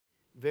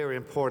Very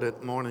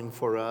important morning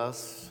for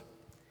us.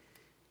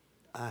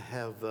 I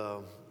have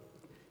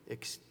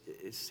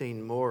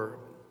seen more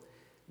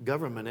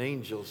government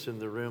angels in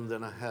the room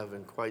than I have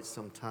in quite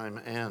some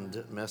time,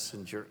 and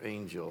messenger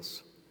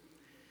angels.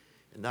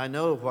 And I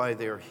know why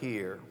they're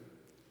here.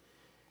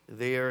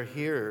 They are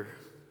here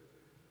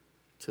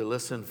to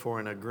listen for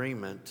an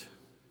agreement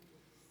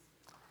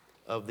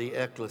of the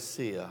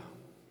ecclesia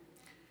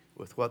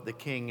with what the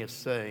King is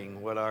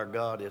saying, what our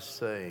God is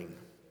saying.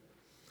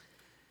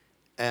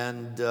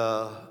 And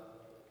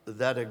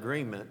that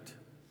agreement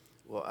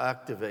will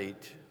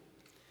activate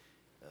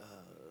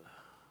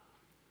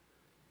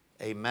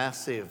a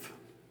massive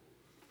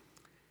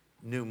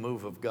new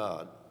move of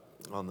God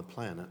on the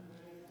planet.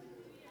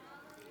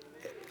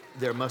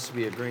 There must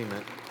be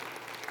agreement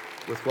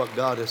with what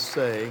God is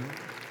saying,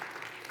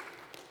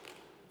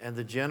 and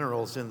the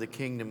generals in the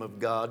kingdom of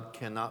God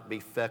cannot be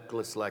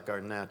feckless like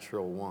our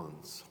natural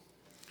ones.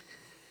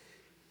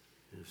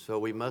 So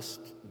we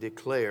must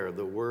declare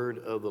the word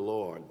of the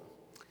Lord.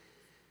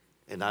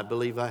 And I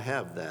believe I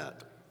have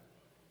that.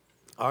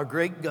 Our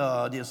great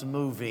God is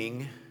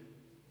moving.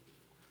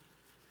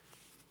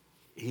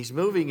 He's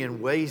moving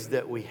in ways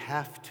that we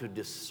have to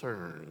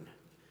discern.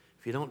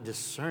 If you don't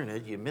discern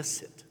it, you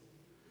miss it.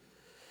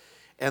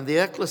 And the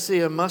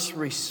ecclesia must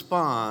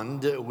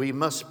respond. We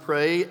must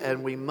pray,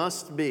 and we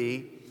must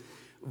be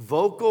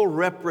vocal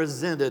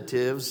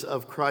representatives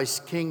of Christ's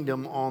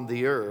kingdom on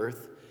the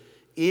earth.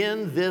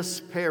 In this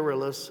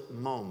perilous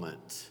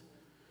moment,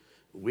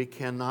 we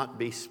cannot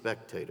be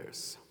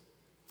spectators.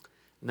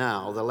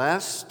 Now, the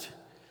last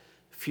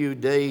few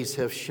days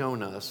have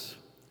shown us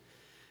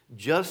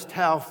just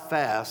how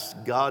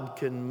fast God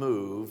can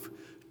move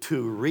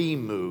to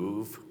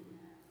remove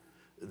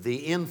the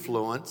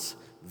influence,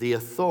 the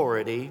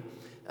authority,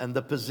 and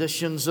the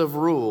positions of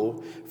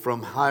rule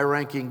from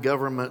high-ranking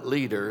government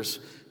leaders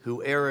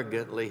who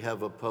arrogantly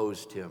have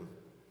opposed him.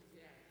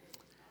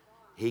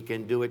 He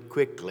can do it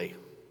quickly.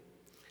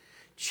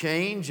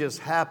 Change is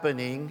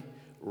happening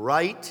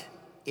right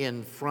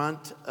in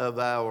front of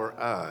our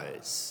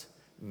eyes.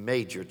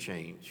 Major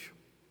change.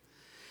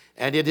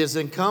 And it is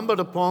incumbent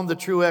upon the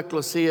true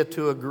ecclesia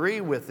to agree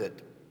with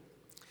it,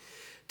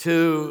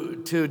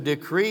 to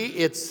decree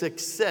its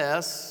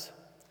success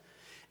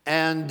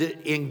and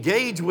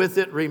engage with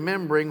it,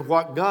 remembering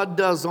what God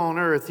does on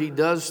earth, He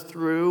does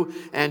through,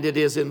 and it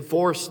is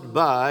enforced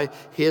by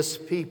His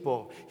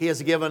people. He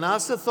has given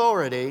us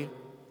authority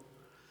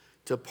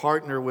to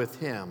partner with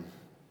Him,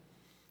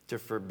 to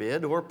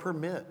forbid or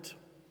permit,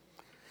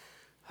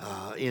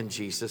 in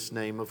Jesus'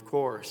 name, of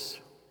course.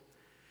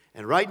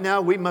 And right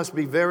now, we must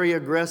be very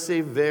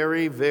aggressive,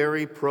 very,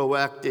 very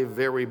proactive,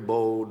 very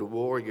bold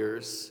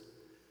warriors.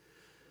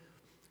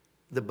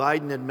 The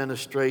Biden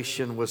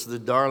administration was the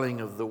darling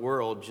of the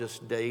world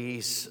just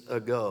days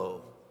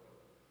ago.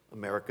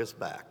 America's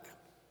back.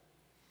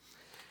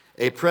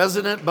 A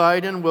President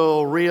Biden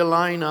will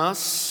realign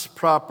us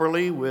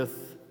properly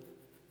with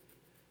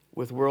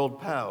world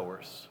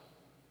powers.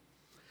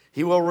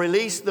 He will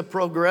release the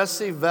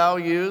progressive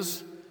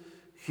values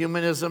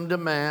humanism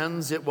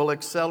demands. It will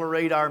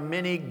accelerate our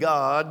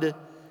mini-God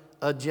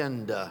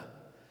agenda.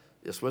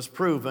 This was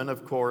proven,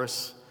 of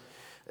course,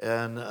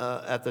 and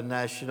at the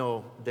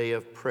National Day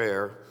of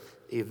Prayer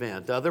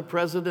event. Other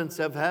presidents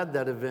have had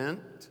that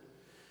event,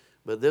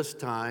 but this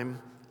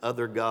time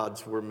other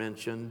gods were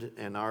mentioned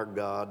and our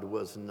God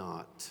was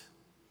not.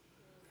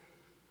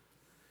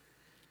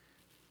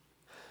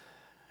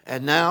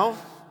 And now,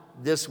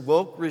 this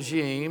woke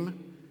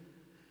regime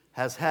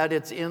has had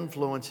its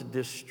influence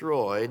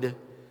destroyed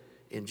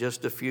in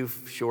just a few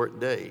short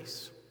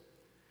days.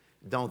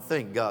 Don't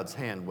think God's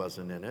hand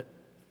wasn't in it.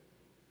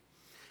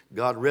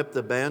 God ripped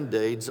the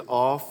Band-Aids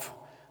off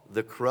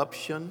the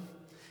corruption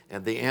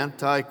and the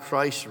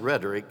Antichrist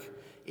rhetoric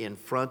in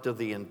front of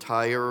the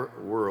entire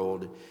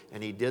world.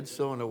 And He did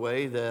so in a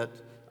way that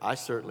I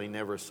certainly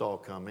never saw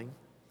coming.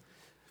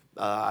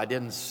 I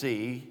didn't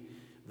see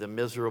the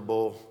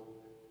miserable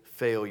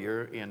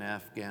failure in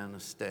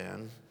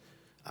Afghanistan.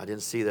 I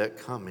didn't see that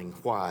coming.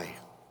 Why?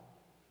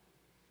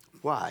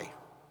 Why?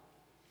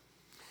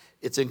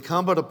 It's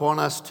incumbent upon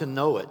us to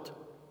know it.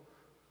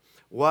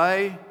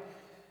 Why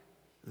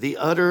the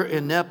utter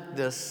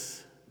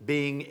ineptness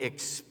being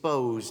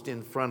exposed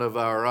in front of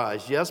our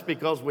eyes? Yes,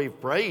 because we've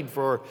prayed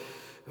for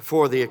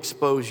the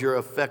exposure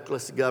of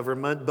feckless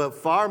government, but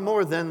far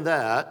more than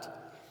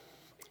that,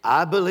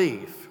 I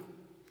believe,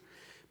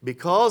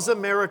 because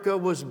America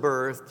was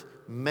birthed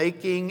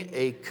making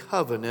a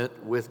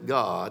covenant with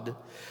God,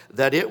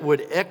 that it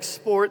would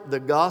export the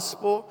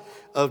gospel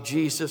of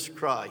Jesus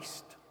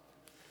Christ,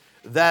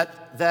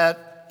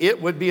 that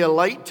it would be a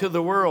light to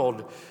the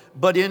world.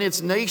 But in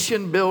its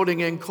nation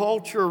building and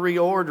culture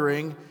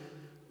reordering,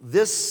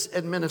 this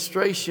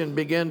administration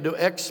began to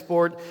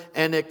export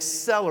and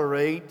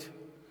accelerate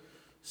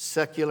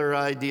secular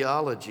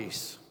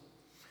ideologies.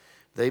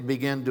 They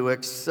began to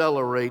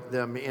accelerate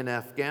them in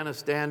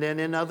Afghanistan and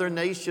in other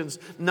nations,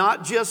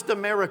 not just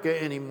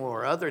America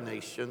anymore, other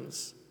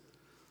nations.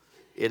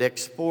 It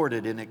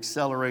exported in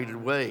accelerated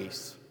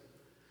ways.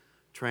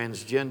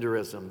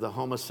 transgenderism, the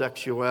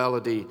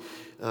homosexuality,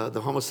 the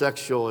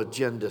homosexual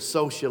agenda,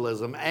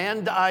 socialism,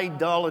 and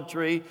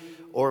idolatry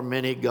or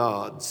many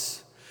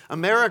gods.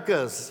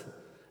 America's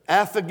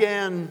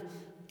Afghan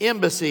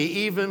embassy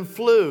even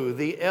flew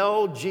the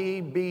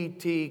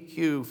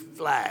LGBTQ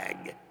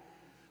flag.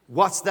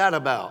 What's that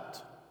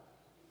about?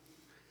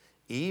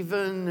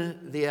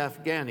 Even the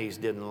Afghanis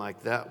didn't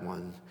like that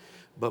one.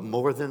 But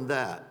more than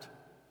that,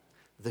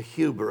 the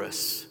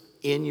hubris,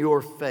 in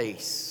your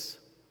face,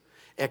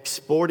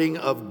 exporting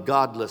of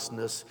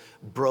godlessness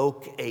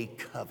broke a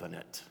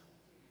covenant.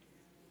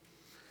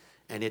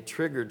 And it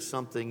triggered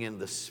something in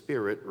the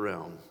spirit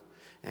realm.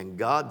 And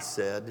God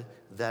said,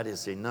 that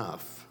is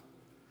enough.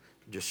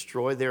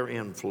 Destroy their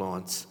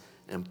influence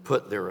and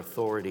put their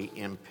authority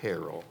in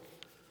peril.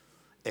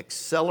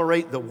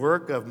 Accelerate the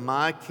work of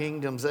my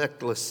kingdom's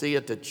ecclesia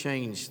to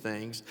change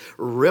things.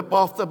 Rip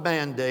off the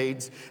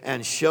Band-Aids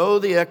and show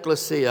the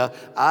ecclesia,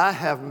 I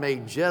have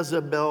made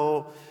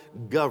Jezebel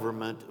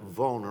government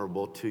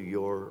vulnerable to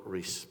your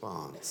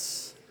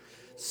response.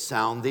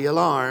 Sound the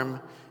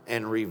alarm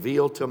and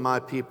reveal to my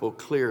people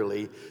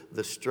clearly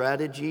the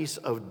strategies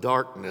of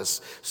darkness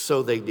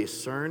so they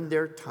discern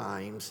their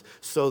times,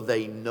 so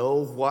they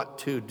know what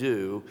to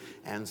do,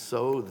 and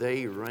so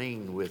they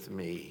reign with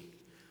me.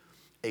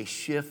 A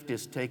shift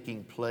is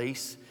taking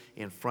place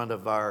in front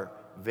of our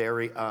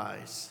very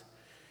eyes.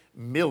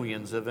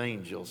 Millions of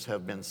angels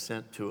have been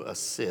sent to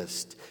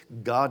assist.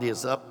 God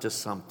is up to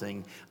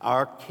something.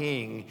 Our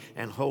King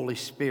and Holy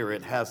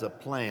Spirit has a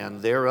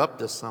plan. They're up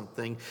to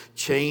something.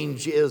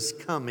 Change is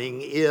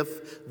coming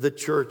if the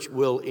church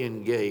will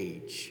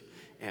engage.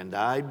 And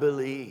I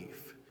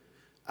believe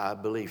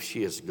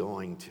she is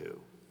going to.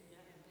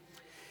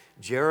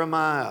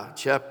 Jeremiah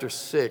chapter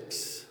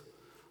 6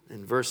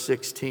 and verse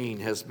 16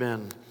 has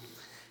been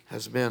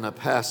a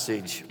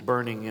passage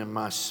burning in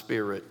my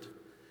spirit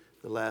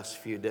the last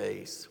few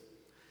days.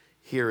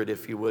 Hear it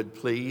if you would,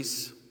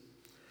 please.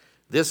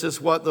 This is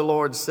what the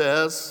Lord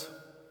says.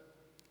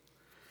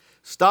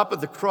 Stop at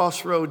the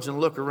crossroads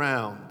and look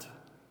around.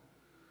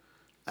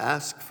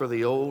 Ask for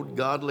the old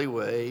godly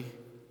way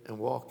and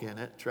walk in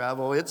it.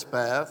 Travel its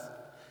path,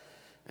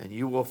 and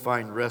you will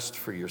find rest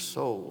for your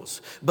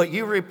souls. But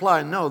you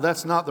reply, no,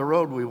 that's not the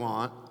road we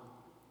want.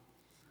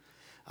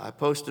 I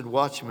posted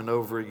watchmen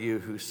over you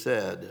who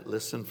said,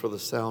 listen for the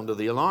sound of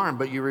the alarm.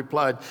 But you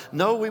replied,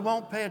 no, we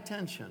won't pay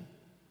attention.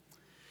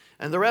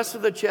 And the rest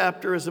of the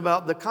chapter is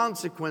about the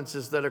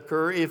consequences that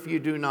occur if you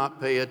do not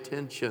pay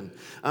attention.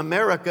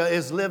 America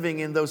is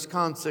living in those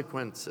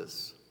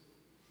consequences.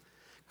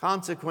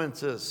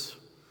 Consequences,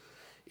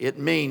 it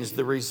means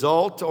the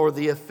result or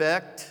the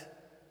effect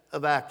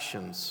of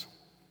actions.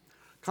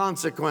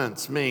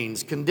 Consequence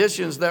means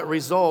conditions that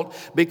result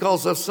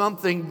because of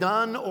something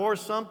done or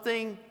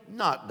something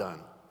not done.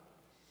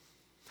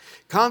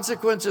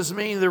 Consequences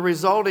mean the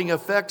resulting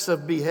effects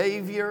of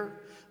behavior,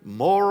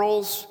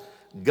 morals,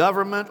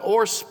 government,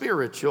 or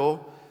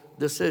spiritual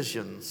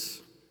decisions.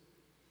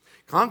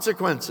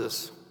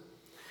 Consequences,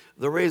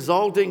 the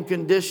resulting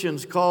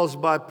conditions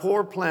caused by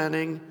poor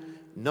planning,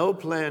 no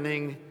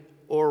planning,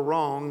 or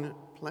wrong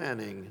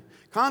planning.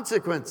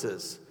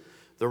 Consequences,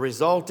 the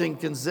resulting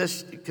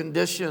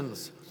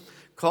conditions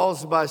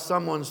caused by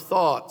someone's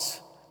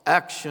thoughts,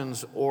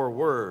 actions, or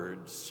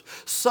words.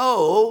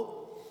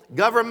 So,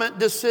 government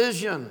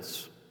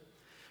decisions,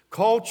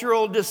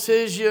 cultural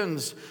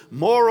decisions,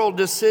 moral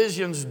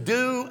decisions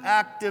do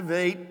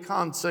activate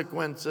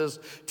consequences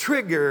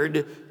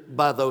triggered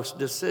by those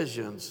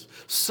decisions.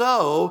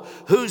 So,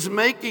 who's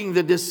making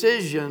the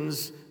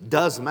decisions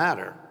does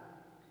matter.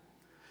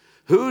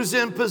 Who's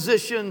in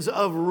positions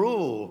of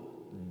rule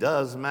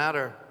does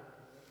matter.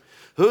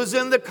 Who's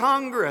in the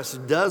Congress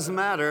does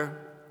matter.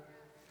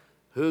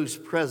 Who's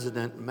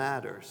president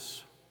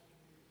matters.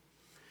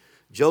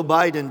 Joe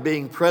Biden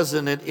being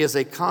president is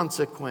a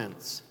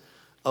consequence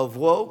of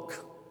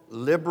woke,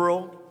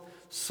 liberal,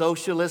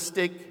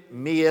 socialistic,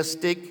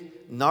 meistic,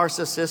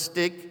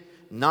 narcissistic,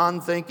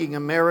 non-thinking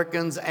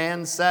Americans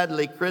and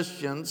sadly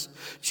Christians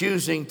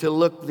choosing to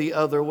look the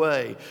other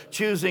way,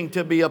 choosing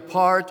to be a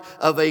part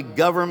of a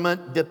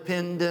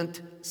government-dependent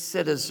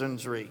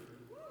citizenry.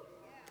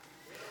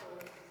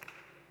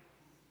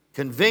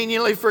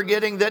 Conveniently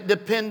forgetting that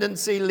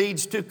dependency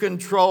leads to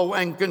control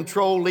and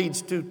control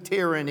leads to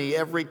tyranny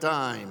every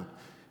time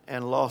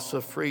and loss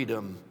of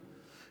freedom.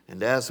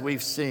 And as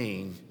we've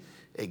seen,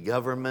 a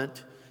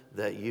government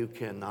that you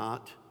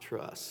cannot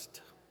trust.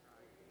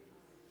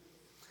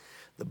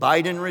 The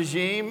Biden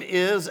regime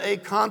is a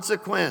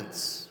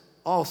consequence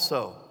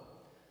also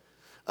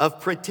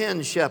of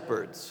pretend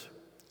shepherds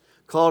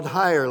called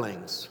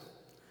hirelings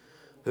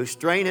who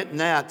strain at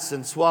gnats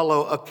and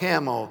swallow a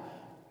camel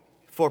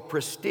for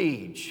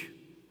prestige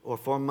or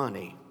for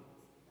money.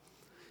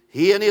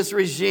 He and his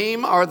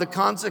regime are the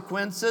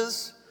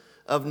consequences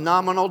of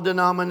nominal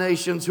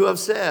denominations who have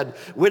said,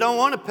 we don't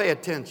want to pay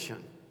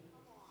attention.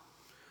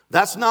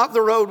 That's not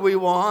the road we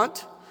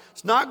want.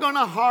 It's not going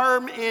to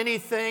harm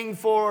anything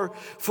to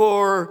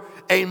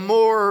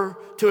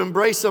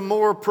embrace a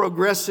more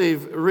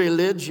progressive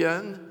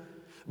religion.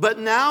 But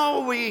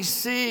now we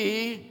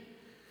see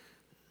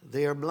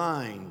they are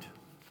blind,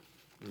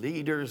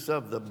 leaders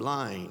of the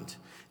blind.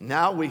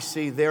 Now we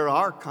see there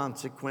are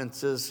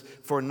consequences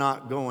for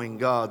not going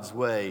God's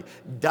way,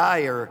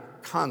 dire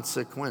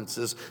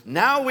consequences.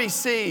 Now we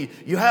see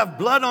you have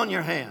blood on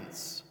your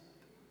hands,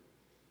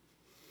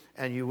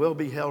 and you will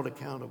be held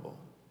accountable.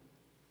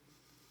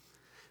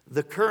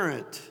 The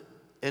current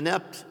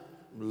inept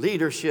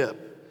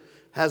leadership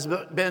has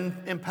been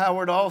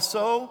empowered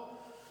also,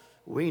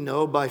 we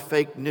know, by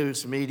fake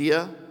news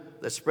media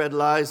that spread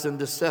lies and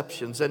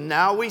deceptions. And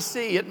now we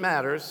see it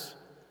matters.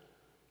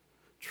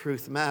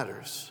 Truth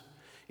matters.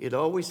 It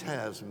always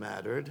has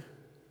mattered.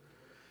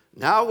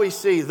 Now we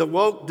see the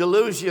woke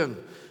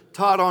delusion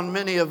taught on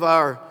many of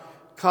our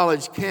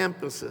college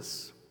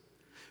campuses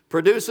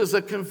produces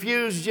a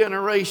confused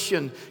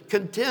generation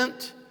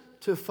content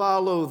to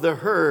follow the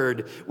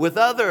herd with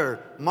other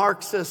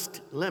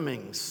Marxist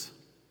lemmings.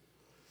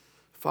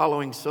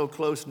 Following so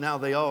close, now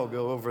they all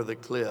go over the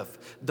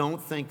cliff.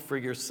 Don't think for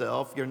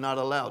yourself. You're not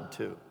allowed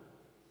to.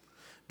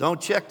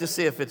 Don't check to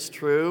see if it's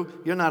true.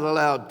 You're not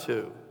allowed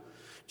to.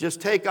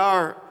 Just take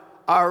our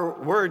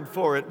word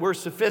for it. We're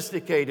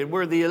sophisticated.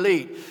 We're the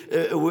elite.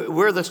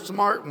 We're the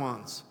smart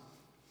ones.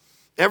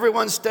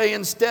 Everyone stay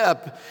in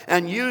step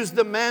and use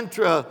the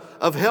mantra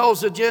of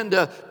hell's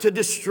agenda to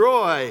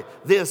destroy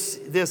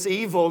this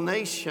evil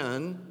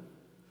nation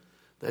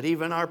that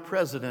even our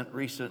president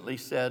recently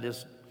said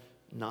is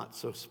not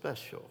so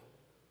special.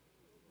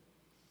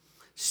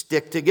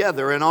 Stick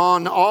together and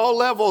on all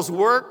levels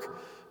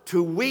work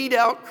to weed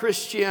out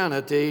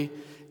Christianity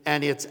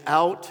and its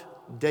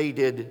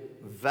outdated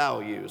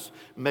values.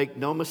 Make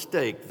no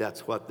mistake,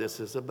 that's what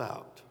this is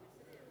about.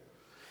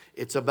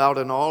 It's about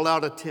an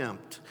all-out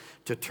attempt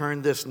to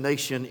turn this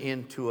nation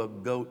into a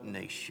goat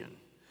nation,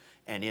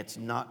 and it's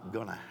not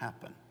going to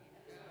happen.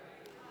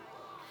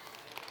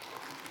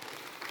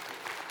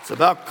 It's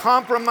about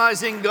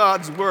compromising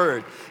God's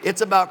word.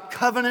 It's about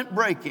covenant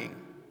breaking.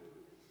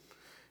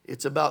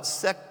 It's about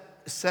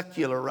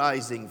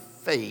secularizing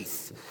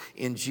faith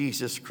in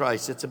Jesus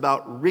Christ. It's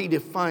about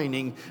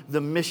redefining the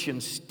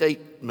mission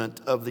statement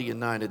of the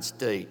United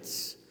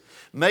States.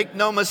 Make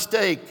no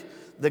mistake,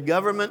 the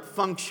government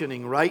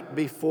functioning right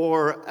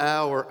before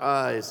our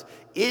eyes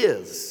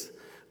is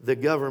the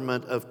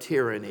government of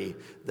tyranny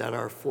that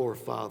our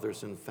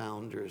forefathers and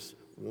founders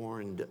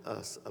warned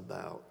us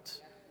about.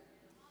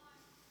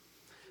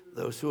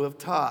 Those who have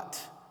taught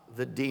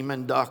the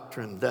demon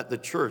doctrine that the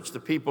church, the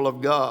people of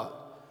God,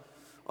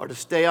 are to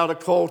stay out of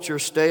culture,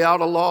 stay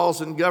out of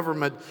laws and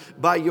government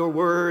by your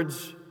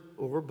words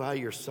or by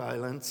your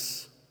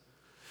silence.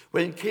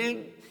 When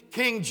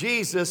King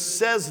Jesus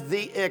says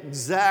the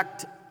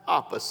exact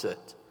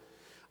opposite,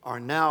 are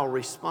now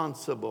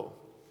responsible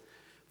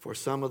for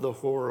some of the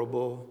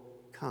horrible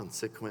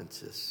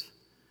consequences.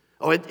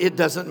 Oh, it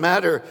doesn't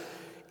matter.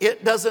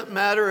 It doesn't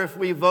matter if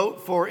we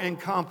vote for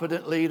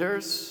incompetent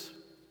leaders.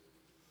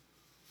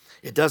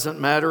 It doesn't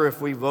matter if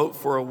we vote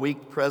for a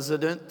weak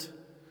president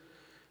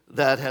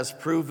that has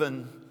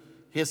proven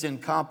his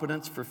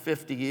incompetence for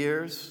 50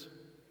 years.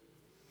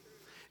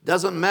 It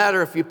doesn't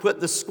matter if you put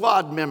the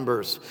squad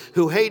members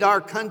who hate our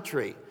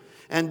country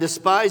and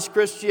despise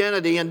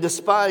Christianity and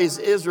despise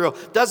Israel.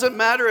 Doesn't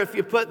matter if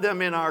you put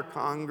them in our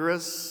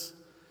Congress.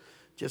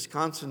 Just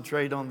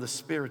concentrate on the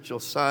spiritual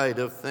side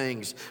of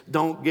things.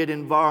 Don't get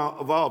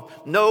involved.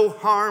 No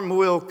harm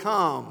will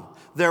come.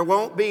 There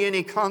won't be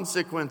any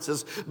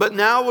consequences. But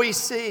now we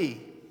see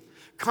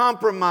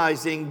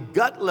compromising,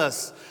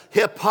 gutless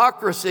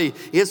hypocrisy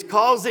is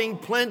causing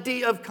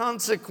plenty of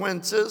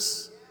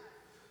consequences.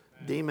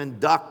 Demon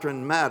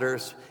doctrine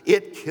matters.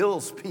 It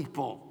kills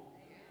people.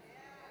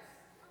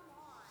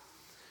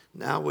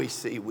 Now we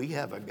see we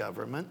have a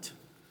government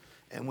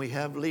and we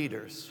have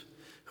leaders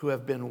who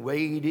have been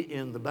weighed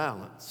in the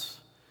balance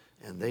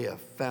and they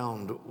have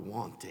found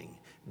wanting,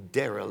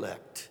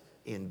 derelict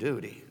in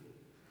duty.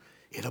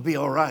 It'll be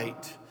all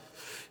right.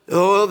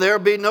 Oh, there'll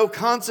be no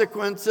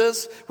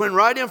consequences when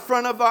right in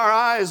front of our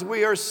eyes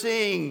we are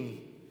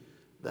seeing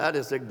that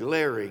is a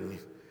glaring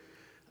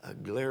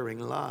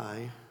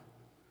lie.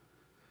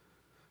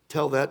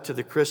 Tell that to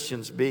the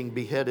Christians being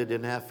beheaded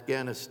in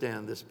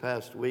Afghanistan this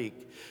past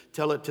week.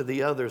 Tell it to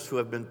the others who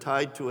have been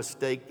tied to a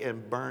stake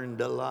and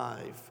burned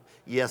alive.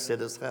 Yes,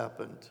 it has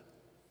happened.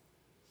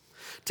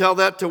 Tell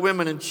that to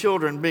women and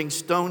children being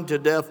stoned to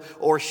death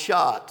or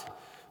shot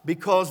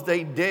because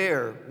they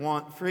dare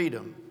want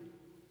freedom.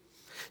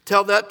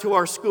 Tell that to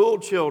our school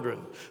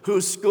children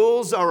whose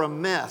schools are a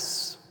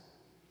mess,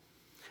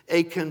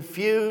 a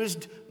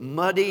confused,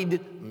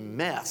 muddied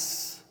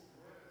mess.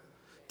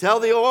 Tell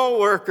the oil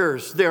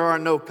workers there are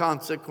no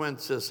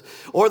consequences,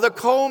 or the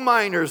coal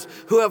miners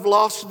who have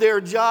lost their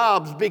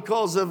jobs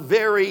because of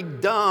very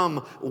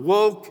dumb,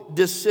 woke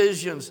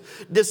decisions.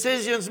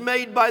 Decisions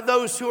made by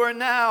those who are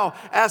now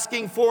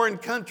asking foreign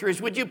countries,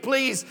 would you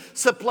please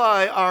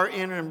supply our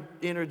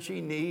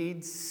energy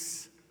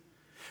needs?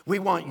 We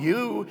want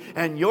you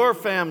and your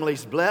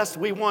families blessed.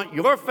 We want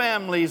your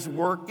families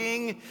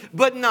working,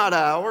 but not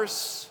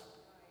ours.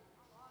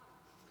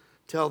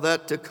 Tell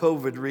that to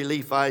COVID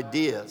relief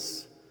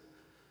ideas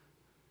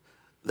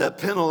that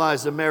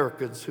penalize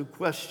Americans who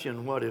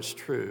question what is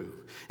true.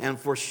 And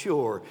for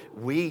sure,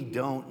 we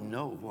don't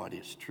know what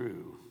is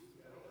true.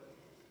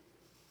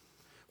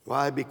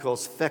 Why?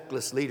 Because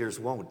feckless leaders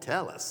won't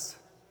tell us.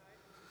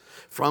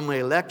 From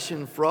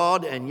election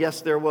fraud, and yes,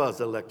 there was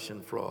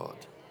election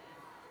fraud,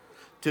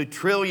 to $1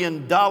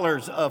 trillion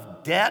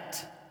of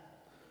debt,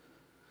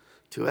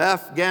 to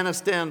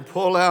Afghanistan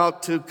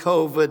pullout, to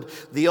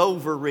COVID, the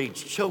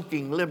overreach,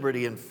 choking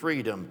liberty and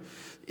freedom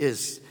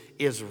is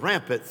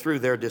rampant through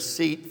their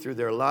deceit, through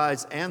their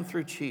lies, and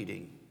through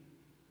cheating.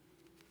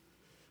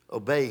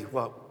 Obey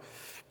what?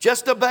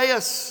 Just obey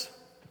us.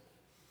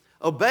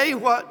 Obey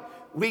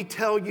what we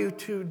tell you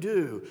to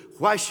do.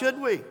 Why should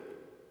we?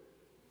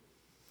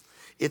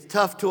 It's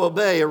tough to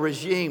obey a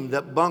regime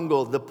that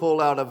bungled the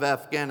pullout of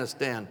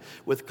Afghanistan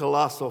with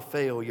colossal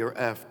failure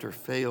after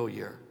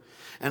failure,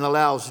 and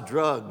allows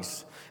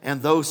drugs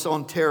and those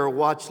on terror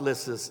watch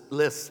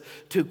lists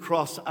to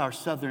cross our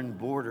southern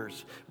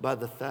borders by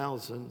the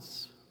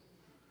thousands.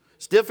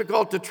 It's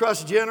difficult to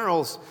trust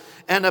generals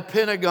and the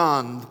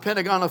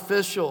Pentagon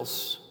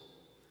officials.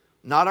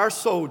 Not our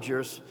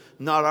soldiers,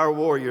 not our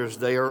warriors.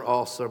 They are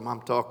awesome.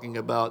 I'm talking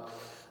about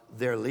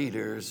their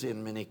leaders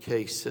in many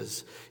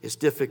cases. It's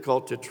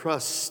difficult to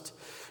trust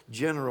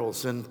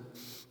generals and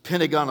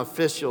Pentagon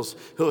officials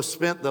who have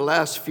spent the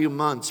last few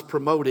months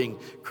promoting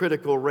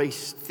critical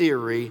race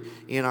theory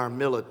in our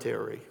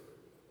military,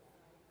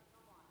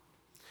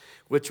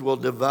 which will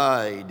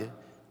divide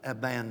a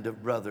band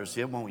of brothers.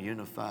 It won't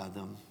unify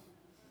them.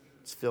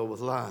 It's filled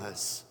with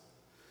lies.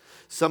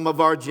 Some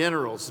of our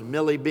generals,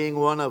 Milley being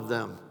one of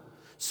them,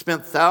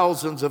 spent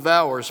thousands of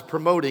hours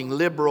promoting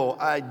liberal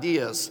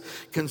ideas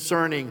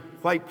concerning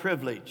white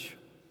privilege,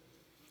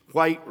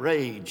 white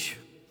rage,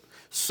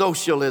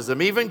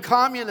 socialism, even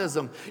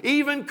communism.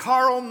 Even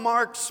Karl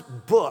Marx's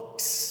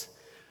books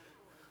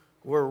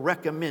were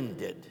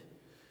recommended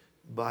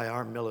by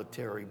our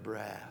military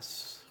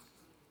brass.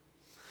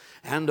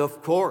 And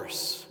of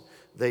course,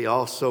 they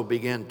also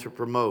began to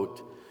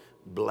promote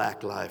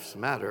Black Lives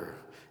Matter.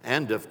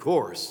 And of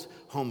course,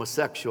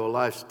 homosexual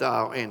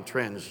lifestyle and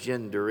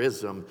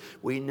transgenderism.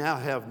 We now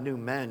have new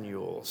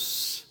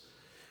manuals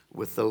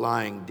with the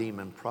lying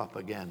demon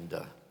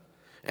propaganda.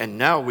 And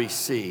now we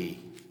see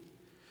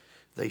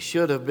they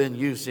should have been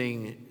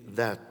using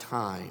that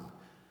time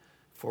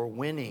for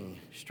winning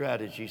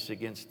strategies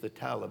against the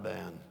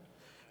Taliban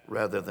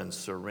rather than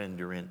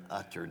surrender in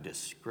utter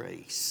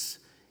disgrace.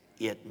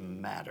 It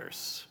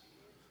matters.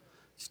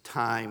 It's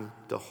time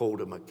to hold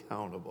them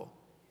accountable.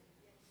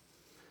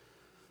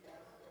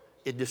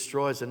 It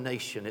destroys a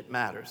nation. It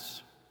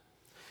matters.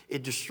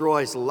 It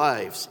destroys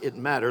lives. It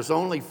matters.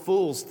 Only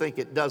fools think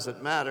it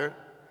doesn't matter.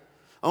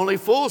 Only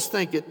fools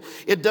think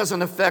it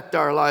doesn't affect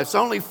our lives.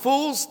 Only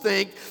fools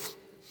think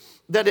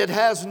that it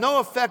has no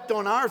effect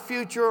on our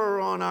future or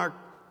on our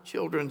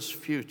children's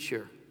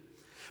future.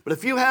 But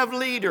if you have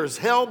leaders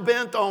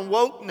hell-bent on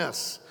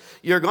wokeness,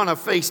 you're going to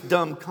face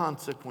dumb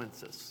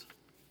consequences.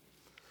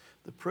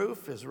 The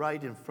proof is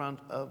right in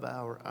front of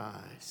our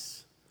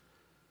eyes.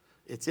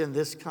 It's in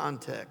this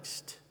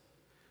context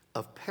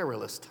of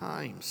perilous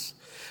times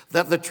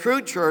that the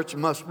true church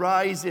must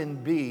rise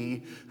and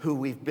be who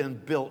we've been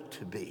built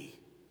to be.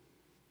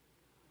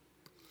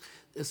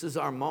 This is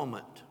our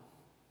moment.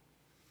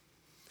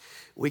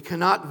 We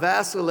cannot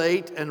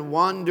vacillate and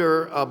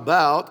wander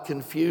about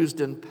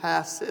confused and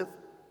passive.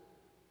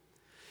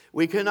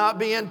 We cannot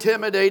be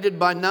intimidated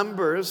by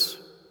numbers,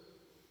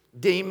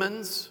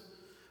 demons,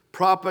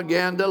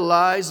 propaganda,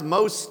 lies,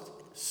 most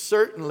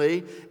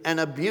certainly an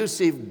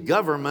abusive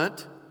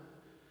government,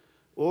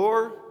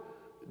 or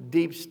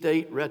deep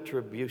state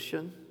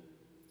retribution.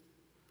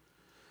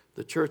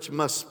 The church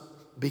must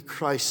be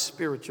Christ's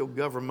spiritual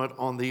government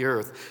on the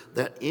earth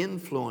that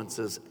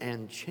influences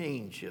and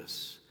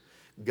changes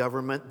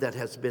government that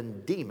has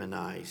been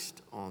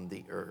demonized on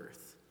the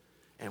earth.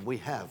 And we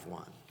have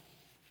one.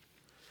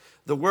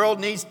 The world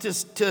needs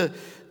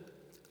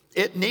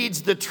it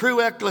needs the true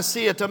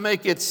ecclesia to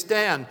make its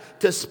stand,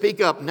 to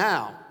speak up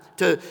now,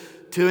 to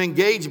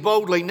engage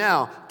boldly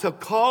now, to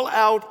call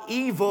out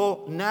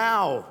evil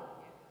now,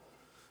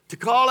 to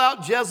call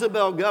out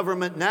Jezebel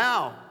government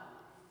now,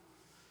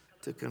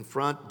 to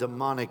confront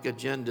demonic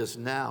agendas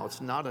now. It's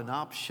not an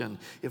option.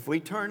 If we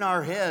turn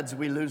our heads,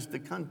 we lose the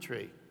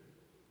country.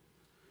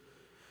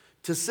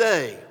 To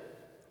say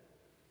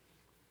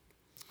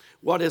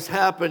what is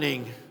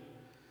happening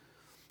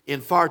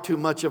in far too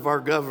much of our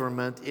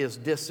government is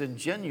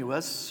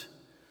disingenuous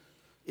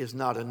is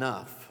not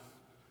enough.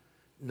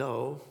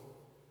 No.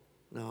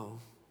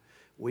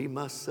 We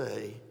must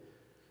say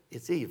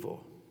it's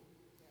evil.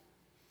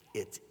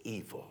 It's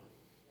evil.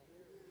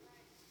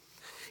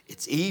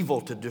 It's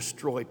evil to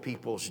destroy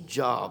people's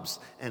jobs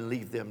and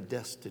leave them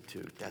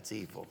destitute. That's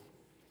evil.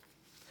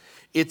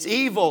 It's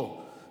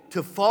evil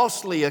to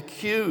falsely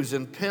accuse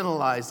and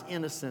penalize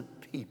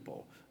innocent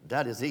people.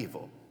 That is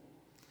evil.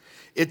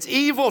 It's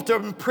evil to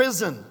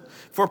imprison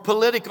for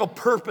political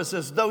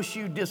purposes those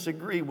you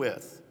disagree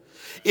with.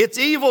 It's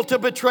evil to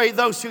betray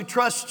those who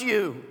trust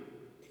you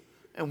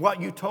and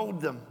what you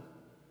told them.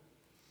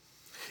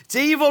 It's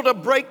evil to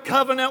break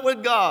covenant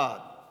with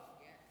God.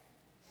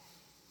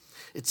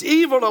 It's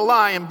evil to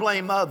lie and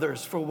blame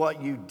others for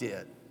what you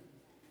did.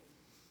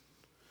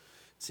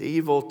 It's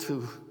evil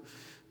to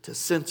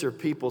censor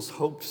people's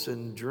hopes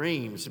and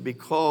dreams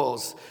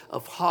because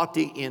of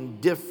haughty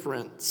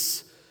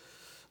indifference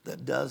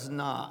that does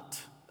not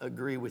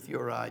agree with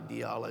your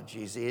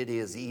ideologies. It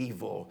is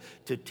evil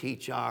to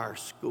teach our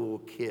school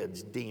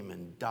kids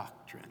demon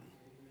doctrine.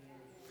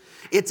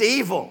 It's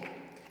evil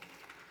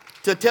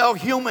to tell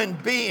human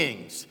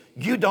beings,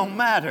 you don't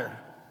matter.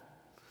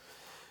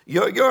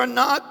 You're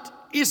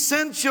not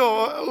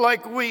essential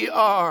like we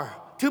are.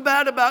 Too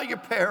bad about your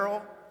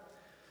peril.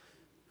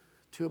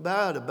 Too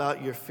bad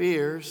about your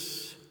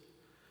fears.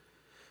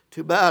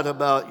 Too bad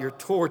about your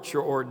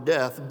torture or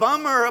death.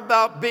 Bummer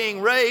about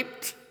being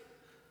raped.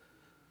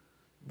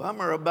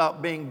 Bummer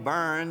about being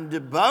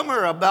burned.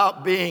 Bummer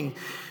about being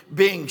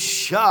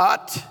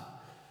shot.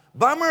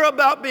 Bummer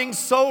about being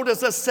sold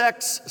as a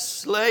sex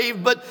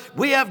slave. But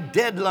we have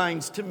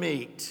deadlines to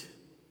meet.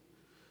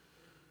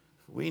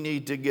 We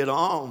need to get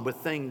on with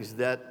things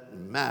that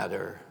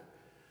matter,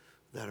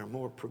 that are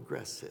more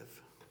progressive.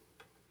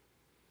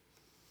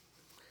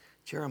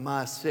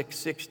 Jeremiah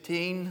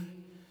 6:16,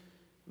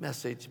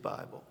 Message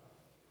Bible.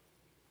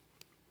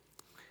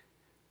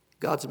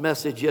 God's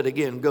message yet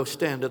again, go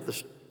stand at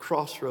the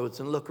crossroads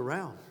and look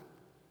around.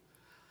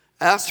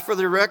 Ask for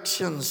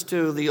directions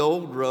to the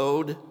old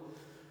road,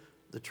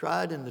 the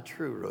tried and the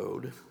true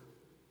road,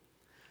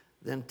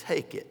 then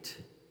take it.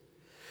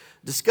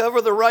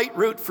 Discover the right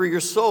route for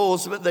your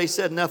souls, but they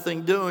said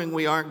nothing doing.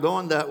 We aren't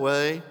going that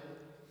way.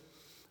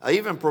 I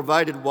even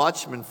provided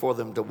watchmen for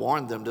them to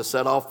warn them to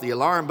set off the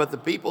alarm, but the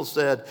people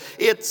said,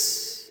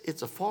 it's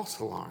a false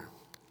alarm.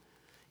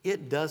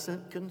 It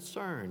doesn't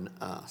concern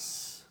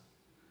us.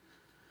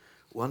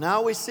 Well,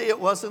 now we see it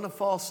wasn't a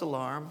false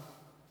alarm.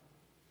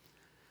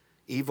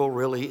 Evil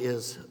really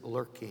is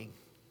lurking.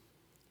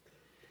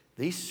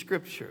 These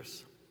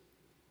scriptures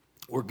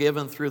were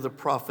given through the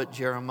prophet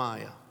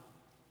Jeremiah.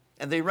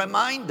 And they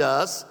remind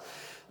us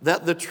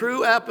that the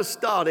true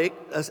apostolic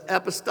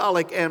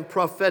and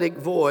prophetic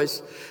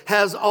voice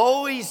has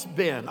always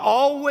been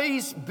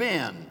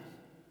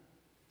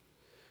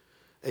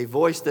a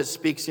voice that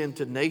speaks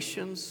into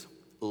nations,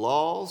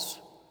 laws,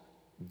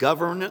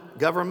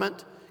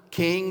 government,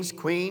 kings,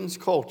 queens,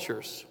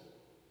 cultures.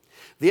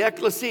 The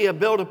ecclesia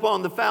built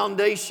upon the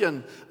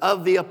foundation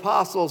of the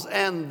apostles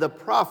and the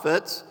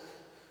prophets,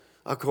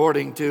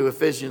 according to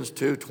Ephesians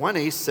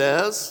 2:20,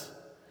 says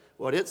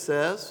what it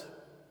says.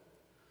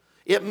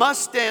 It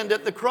must stand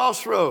at the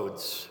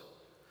crossroads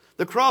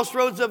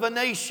of a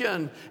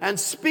nation, and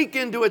speak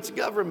into its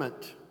government.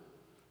 It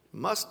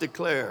must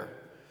declare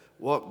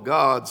what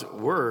God's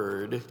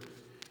word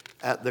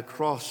at the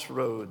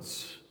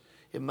crossroads.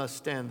 It must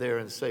stand there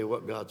and say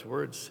what God's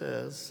word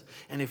says.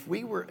 And if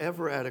we were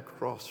ever at a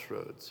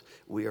crossroads,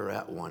 we are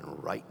at one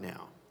right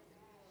now.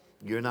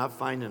 You're not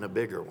finding a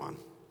bigger one.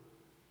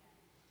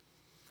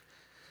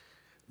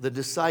 The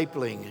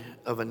discipling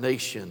of a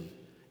nation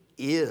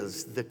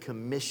is the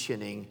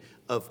commissioning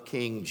of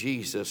King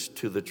Jesus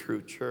to the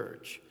true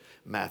church.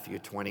 Matthew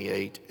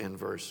 28 and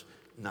verse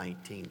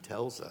 19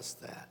 tells us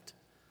that.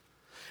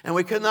 And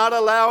we cannot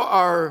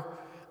allow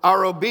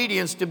our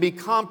obedience to be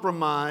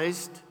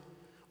compromised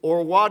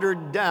or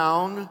watered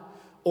down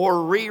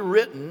or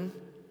rewritten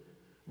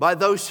by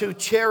those who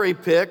cherry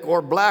pick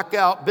or black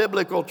out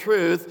biblical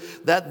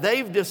truth that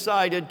they've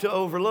decided to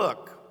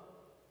overlook.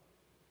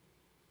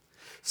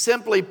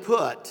 Simply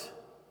put,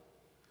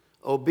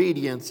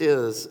 obedience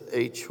is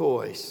a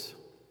choice.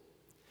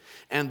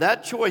 And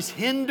that choice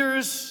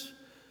hinders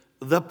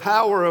the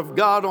power of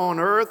God on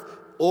earth,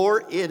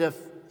 or it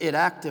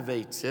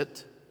activates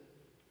it.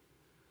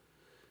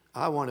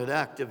 I want it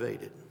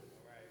activated.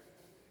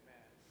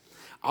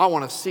 I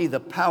want to see the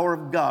power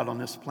of God on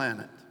this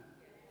planet.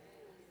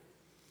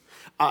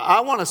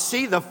 I want to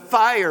see the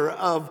fire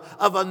of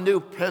a new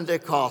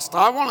Pentecost.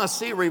 I want to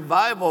see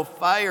revival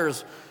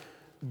fires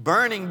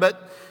burning,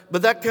 but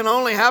that can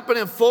only happen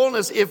in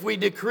fullness if we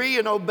decree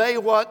and obey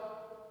what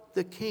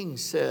the King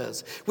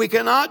says. We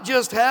cannot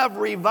just have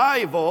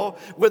revival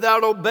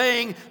without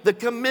obeying the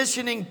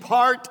commissioning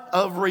part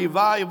of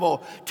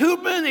revival. Too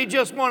many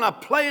just want to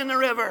play in the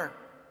river.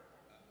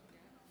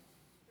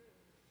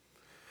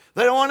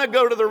 They don't want to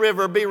go to the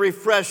river, be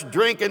refreshed,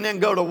 drink, and then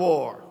go to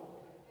war.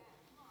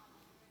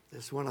 They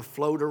just want to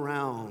float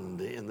around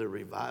in the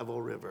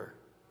revival river.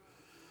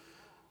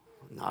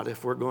 Not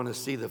if we're going to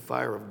see the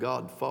fire of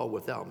God fall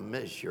without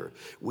measure.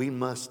 We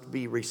must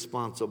be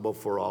responsible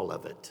for all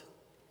of it.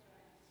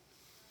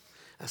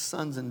 As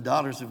sons and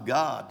daughters of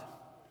God,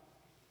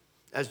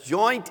 as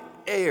joint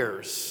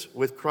heirs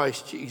with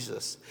Christ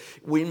Jesus,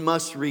 we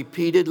must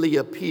repeatedly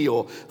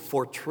appeal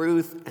for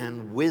truth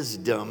and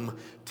wisdom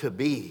to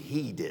be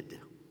heeded.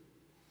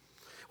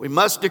 We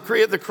must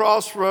decree at the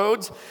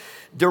crossroads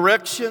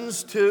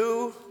directions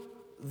to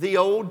the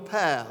old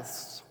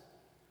paths.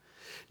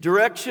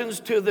 Directions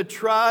to the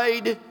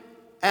tried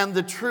and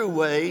the true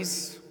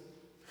ways,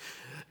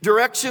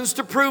 directions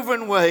to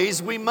proven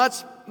ways. We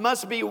must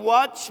be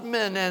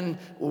watchmen and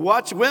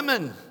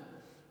watchwomen,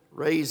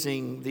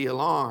 raising the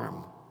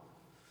alarm.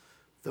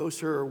 Those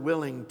who are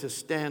willing to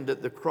stand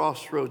at the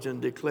crossroads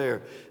and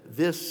declare,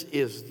 this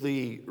is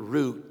the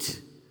route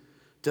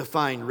to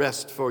find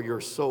rest for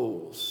your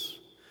souls.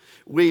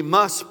 We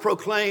must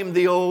proclaim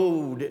the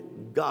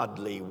old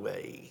godly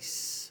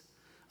ways,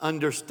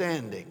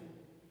 understanding.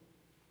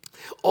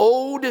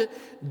 Old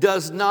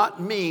does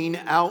not mean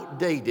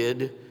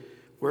outdated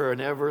where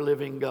an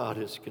ever-living God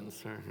is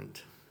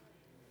concerned.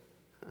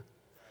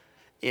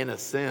 In a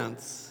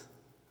sense,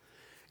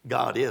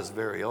 God is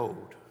very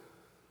old,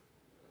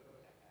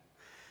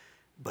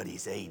 but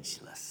he's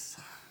ageless.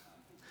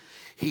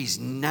 He's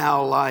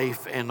now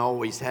life and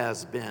always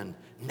has been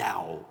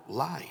now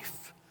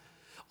life.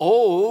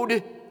 Old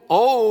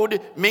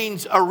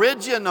means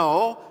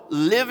original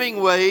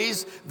living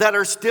ways that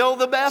are still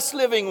the best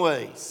living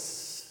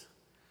ways.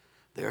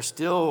 They're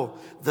still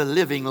the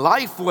living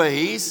life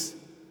ways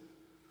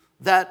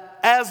that,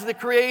 as the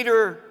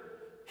Creator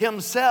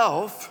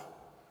himself,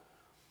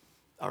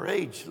 are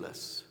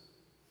ageless.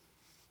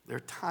 They're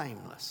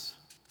timeless.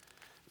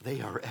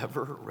 They are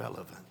ever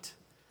relevant.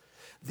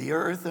 The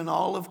earth and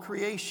all of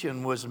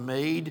creation was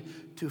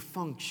made to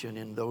function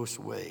in those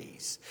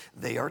ways.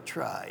 They are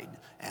tried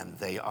and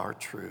they are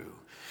true.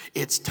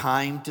 It's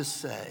time to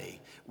say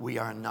we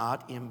are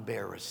not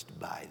embarrassed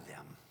by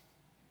them.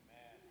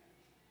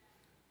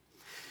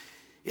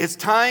 It's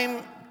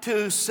time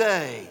to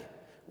say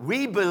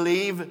we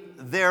believe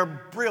they're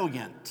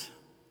brilliant.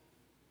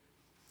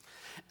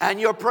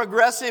 And your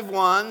progressive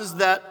ones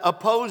that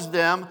oppose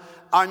them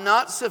are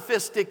not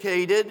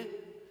sophisticated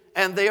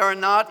and they are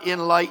not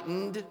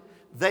enlightened.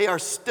 They are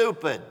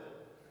stupid.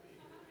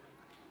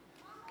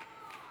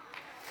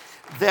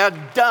 They're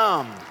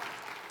dumb.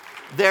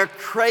 They're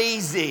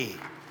crazy.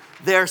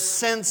 They're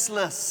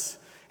senseless.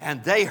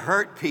 And they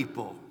hurt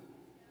people.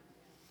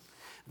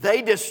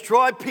 They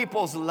destroy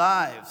people's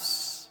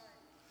lives.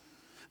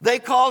 They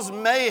cause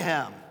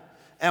mayhem.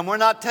 And we're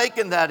not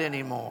taking that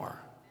anymore.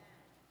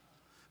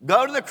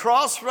 Go to the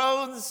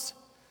crossroads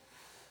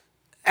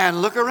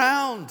and look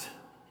around.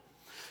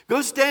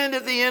 Go stand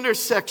at the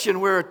intersection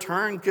where a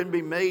turn can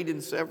be made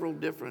in several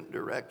different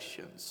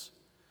directions.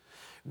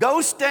 Go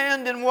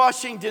stand in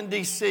Washington,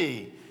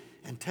 D.C.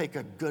 and take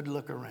a good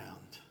look around.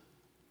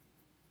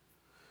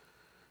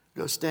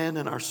 Go stand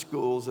in our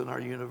schools and our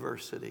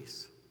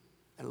universities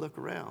and look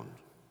around.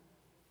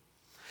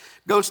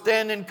 Go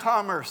stand in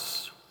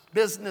commerce,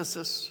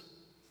 businesses,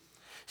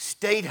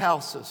 state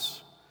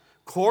houses,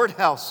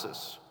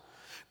 courthouses.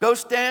 Go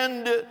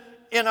stand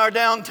in our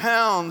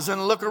downtowns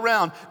and look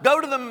around. Go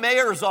to the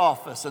mayor's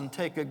office and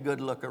take a good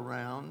look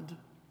around.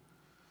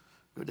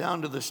 Go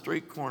down to the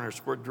street corners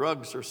where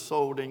drugs are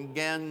sold and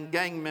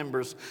gang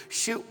members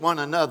shoot one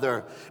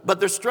another. But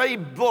the stray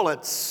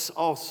bullets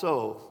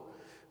also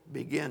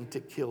begin to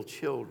kill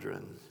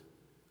children.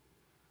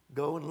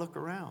 Go and look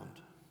around.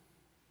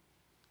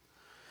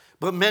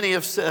 But many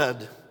have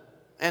said,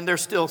 and they're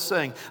still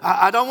saying,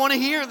 I don't want to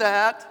hear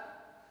that.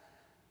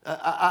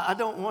 I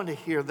don't want to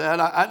hear that.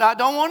 I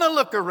don't want to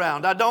look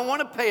around. I don't want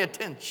to pay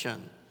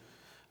attention.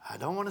 I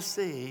don't want to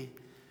see.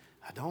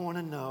 I don't want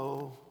to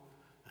know.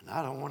 And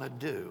I don't want to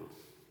do.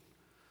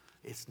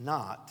 It's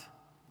not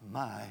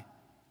my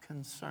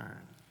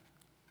concern.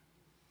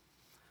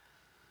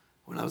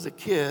 When I was a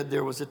kid,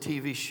 there was a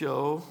TV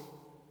show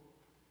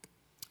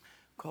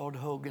called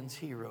Hogan's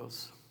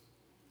Heroes.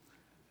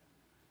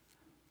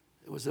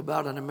 It was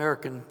about an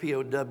American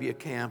POW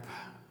camp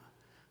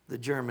the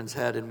Germans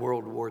had in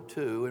World War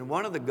II. And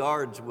one of the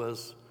guards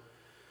was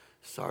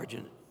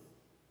Sergeant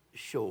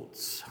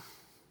Schultz.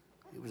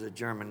 He was a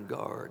German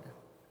guard.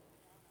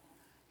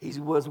 He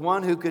was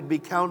one who could be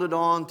counted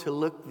on to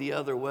look the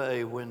other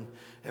way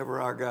whenever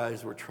our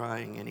guys were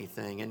trying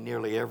anything. In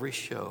nearly every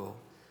show,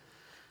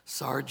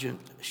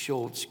 Sergeant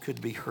Schultz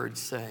could be heard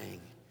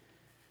saying,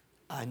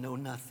 I know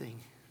nothing.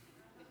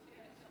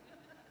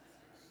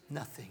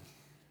 Nothing.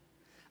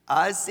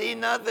 I see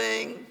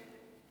nothing.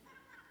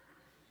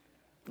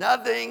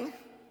 Nothing.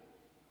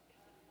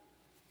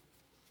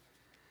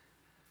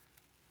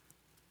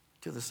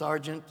 To the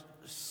Sergeant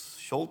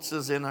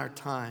Schultzes in our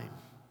time,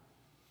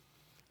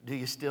 do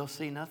you still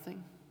see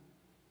nothing?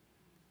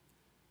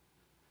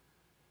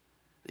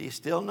 Do you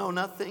still know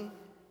nothing?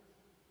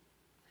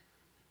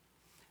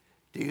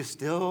 Do you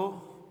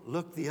still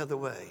look the other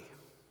way?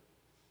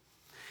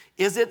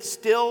 Is it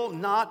still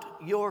not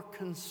your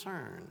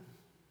concern?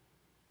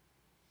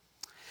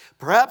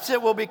 Perhaps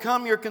it will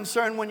become your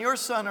concern when your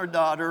son or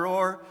daughter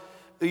or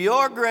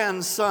your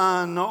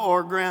grandson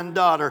or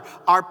granddaughter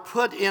are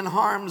put in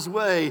harm's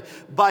way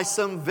by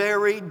some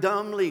very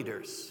dumb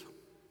leaders.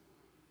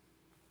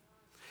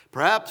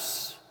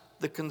 Perhaps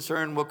the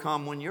concern will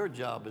come when your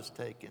job is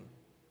taken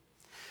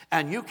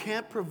and you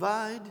can't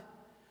provide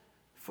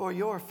for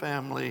your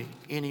family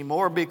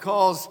anymore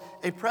because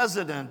a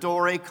president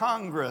or a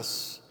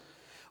Congress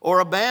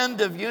or a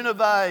band of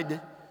unified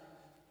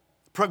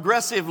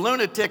progressive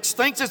lunatics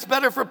thinks it's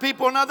better for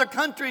people in other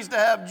countries to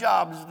have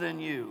jobs than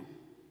you.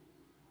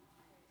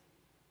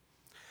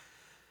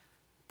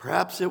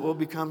 Perhaps it will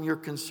become your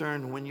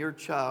concern when your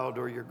child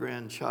or your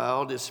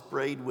grandchild is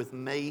sprayed with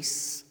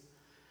mace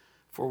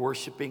for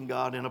worshiping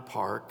God in a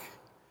park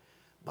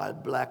by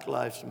Black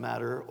Lives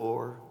Matter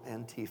or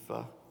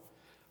Antifa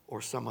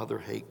or some other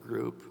hate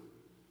group.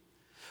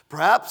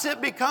 Perhaps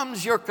it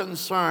becomes your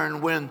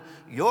concern when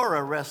you're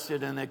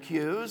arrested and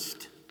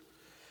accused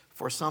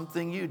for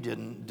something you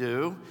didn't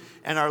do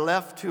and are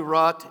left to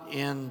rot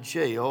in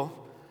jail,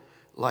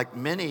 like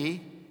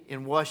many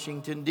in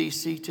Washington,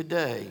 D.C.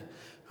 today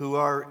who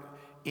are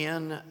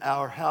in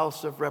our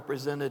House of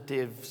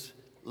Representatives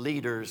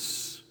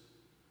leaders'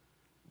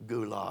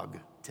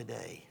 gulag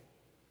today.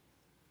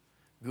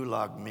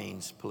 Gulag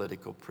means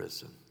political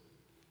prison.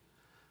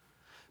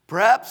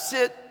 Perhaps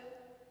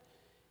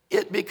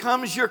it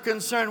becomes your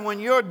concern when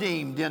you're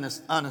deemed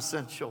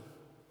unessential.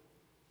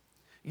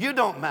 You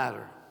don't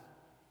matter.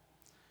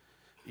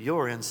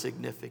 You're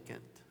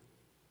insignificant.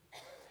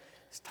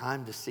 It's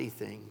time to see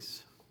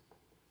things.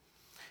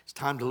 It's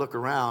time to look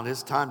around.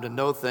 It's time to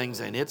know things,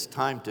 and it's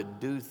time to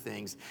do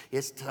things.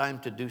 It's time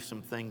to do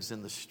some things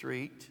in the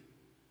street.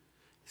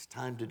 It's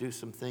time to do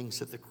some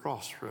things at the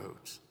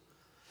crossroads.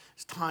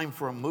 It's time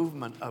for a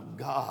movement of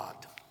God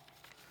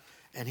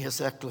and His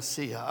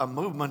ecclesia, a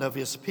movement of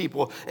His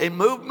people, a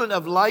movement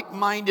of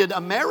like-minded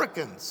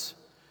Americans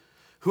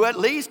who at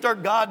least are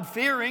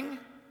God-fearing,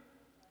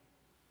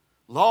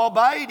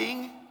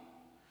 law-abiding,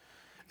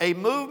 a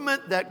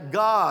movement that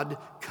God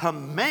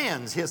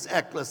commands His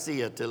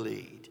ecclesia to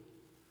lead.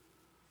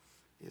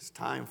 It's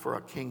time for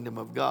a kingdom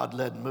of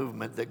God-led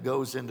movement that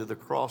goes into the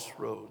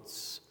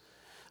crossroads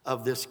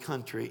of this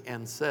country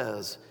and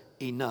says,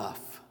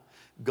 enough.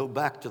 Go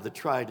back to the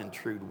tried and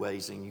true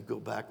ways, and you go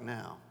back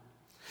now.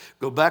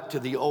 Go back to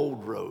the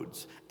old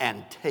roads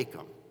and take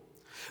them.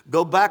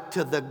 Go back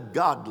to the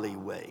godly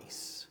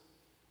ways.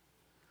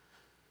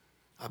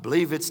 I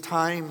believe it's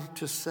time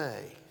to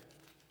say,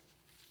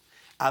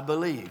 I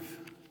believe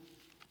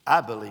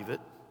it.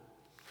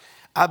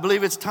 I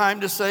believe it's time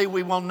to say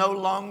we will no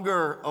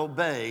longer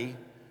obey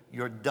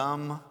your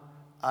dumb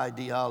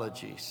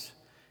ideologies.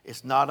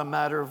 It's not a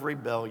matter of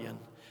rebellion.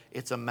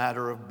 It's a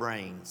matter of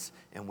brains,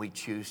 and we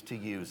choose to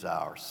use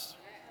ours.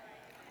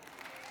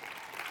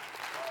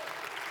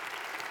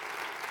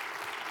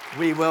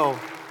 We will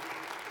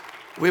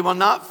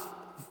not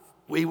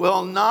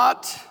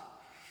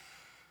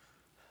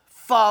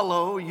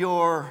follow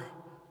your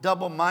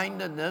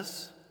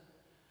double-mindedness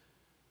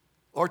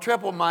or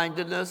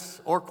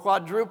triple-mindedness or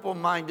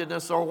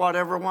quadruple-mindedness or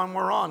whatever one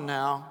we're on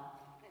now.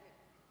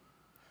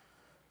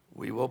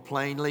 We will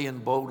plainly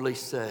and boldly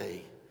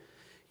say,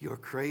 your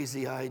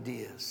crazy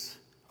ideas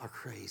are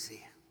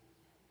crazy.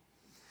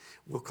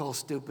 We'll call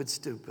stupid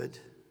stupid.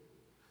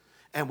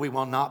 And we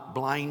will not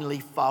blindly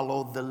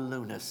follow the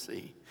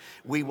lunacy.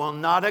 We will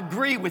not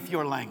agree with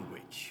your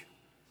language.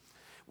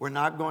 We're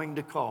not going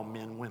to call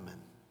men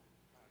women.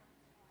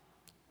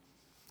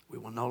 We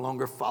will no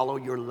longer follow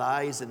your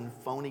lies and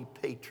phony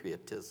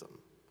patriotism.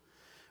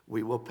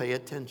 We will pay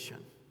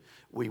attention.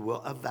 We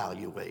will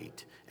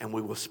evaluate. And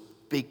we will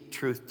speak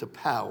truth to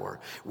power.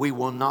 We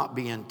will not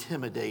be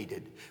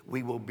intimidated.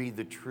 We will be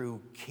the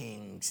true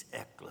King's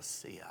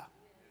ecclesia.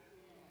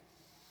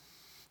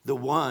 The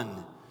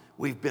one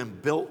we've been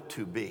built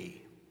to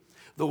be.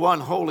 The one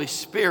Holy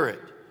Spirit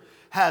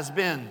has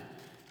been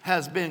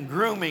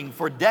grooming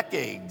for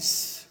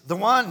decades. The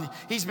one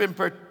He's been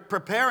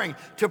preparing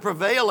to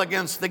prevail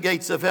against the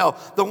gates of hell.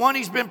 The one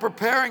He's been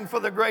preparing for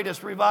the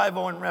greatest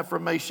revival and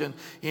reformation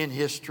in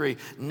history.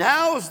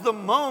 Now's the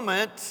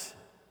moment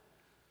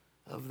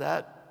of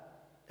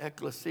that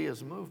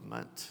ecclesia's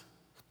movement.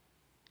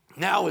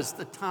 Now is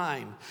the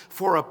time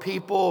for a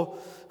people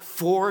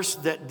force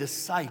that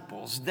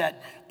disciples,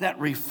 that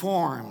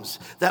reforms,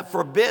 that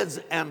forbids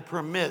and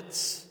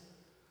permits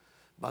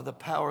by the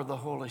power of the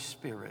Holy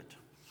Spirit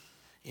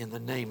in the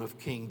name of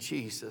King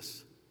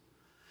Jesus.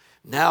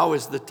 Now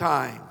is the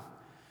time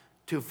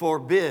to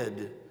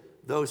forbid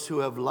those who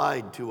have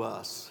lied to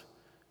us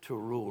to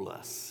rule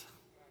us.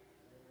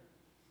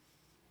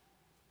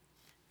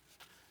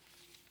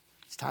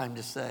 It's time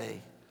to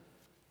say,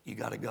 you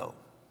got to go.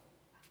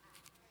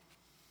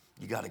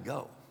 You got to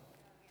go.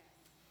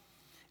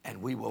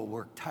 And we will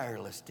work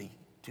tirelessly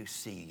to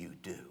see you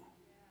do.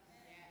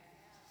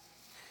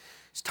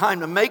 It's time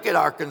to make it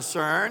our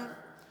concern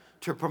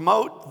to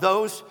promote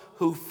those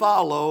who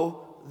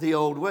follow the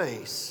old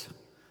ways,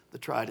 the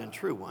tried and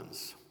true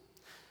ones.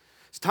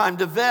 It's time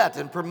to vet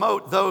and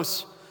promote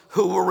those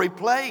who will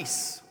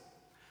replace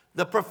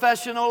the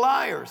professional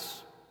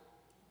liars.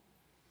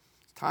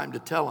 It's time to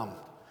tell them,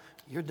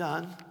 you're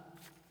done.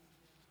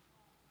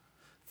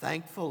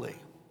 Thankfully,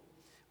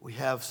 we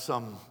have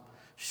some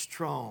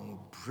strong,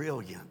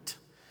 brilliant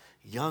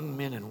young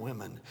men and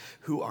women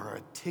who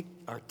are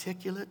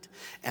articulate,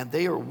 and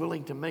they are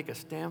willing to make a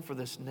stand for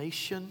this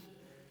nation.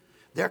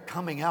 They're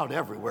coming out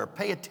everywhere.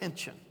 Pay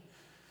attention.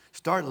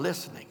 Start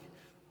listening.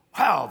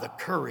 Wow, the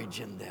courage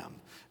in them.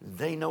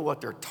 They know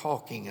what they're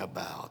talking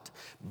about.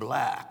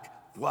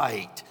 Black,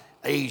 white,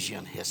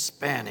 Asian,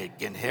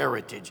 Hispanic, and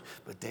heritage.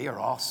 But they are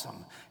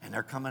awesome. And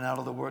they're coming out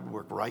of the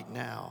woodwork right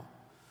now.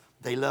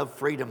 They love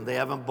freedom. They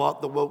haven't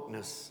bought the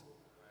wokeness.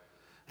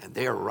 And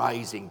they are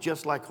rising,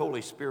 just like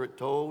Holy Spirit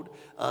told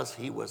us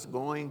He was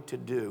going to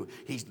do.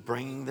 He's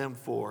bringing them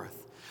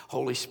forth.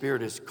 Holy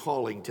Spirit is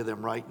calling to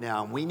them right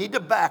now. And we need to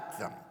back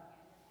them.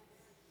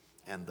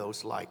 And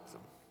those like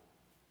them.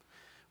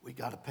 We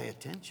got to pay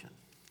attention.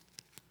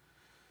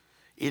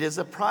 It is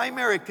a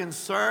primary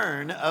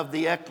concern of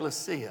the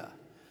ecclesia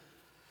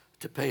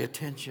to pay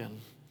attention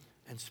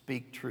and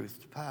speak truth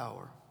to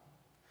power.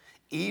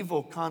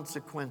 Evil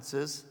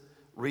consequences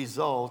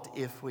result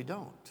if we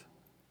don't.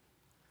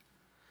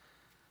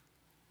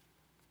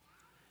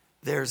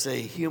 There's a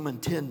human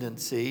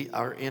tendency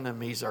our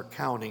enemies are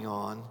counting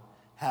on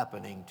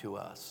happening to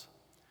us.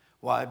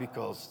 Why?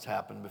 Because it's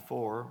happened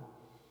before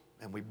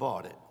and we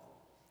bought it.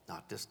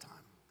 Not this time.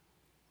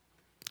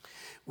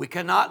 We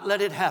cannot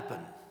let it happen.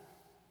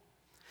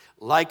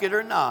 Like it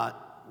or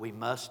not, we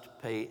must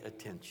pay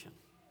attention.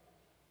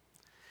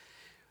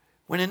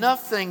 When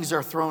enough things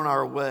are thrown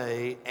our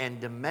way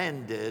and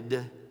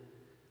demanded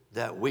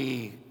that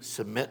we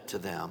submit to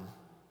them,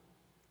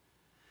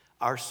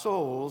 our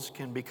souls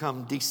can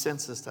become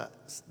desensitized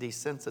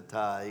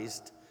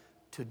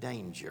to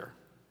danger.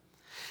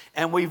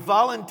 And we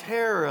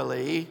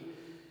voluntarily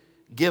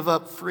give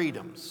up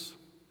freedoms,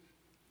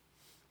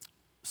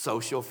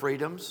 social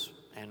freedoms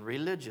and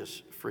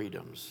religious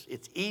freedoms.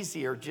 It's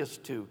easier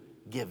just to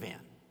give in.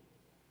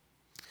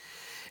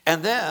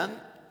 And then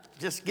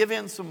just give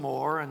in some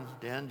more, and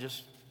then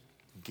just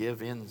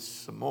give in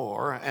some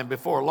more. And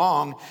before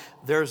long,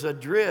 there's a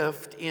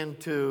drift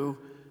into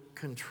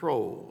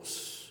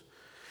controls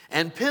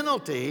and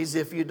penalties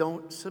if you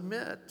don't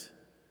submit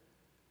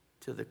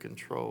to the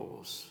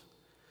controls.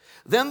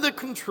 Then the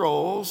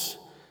controls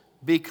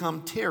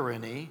become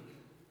tyranny,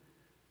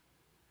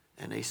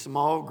 and a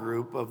small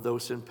group of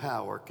those in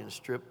power can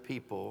strip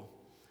people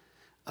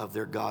of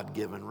their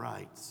God-given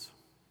rights.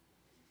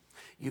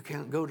 You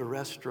can't go to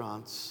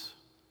restaurants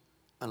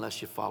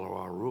unless you follow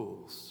our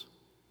rules.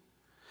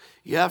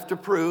 You have to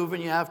prove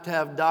and you have to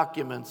have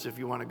documents if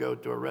you want to go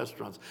to a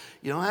restaurant.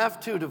 You don't have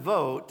to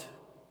vote.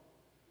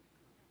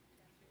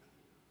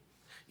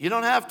 You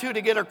don't have to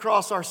get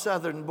across our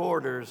southern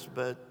borders,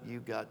 but you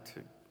got to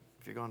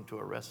if you're going to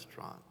a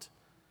restaurant.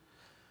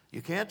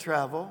 You can't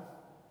travel.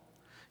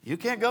 You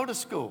can't go to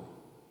school.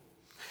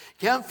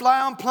 You can't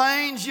fly on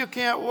planes. You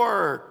can't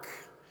work.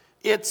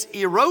 It's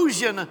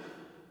erosion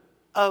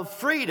of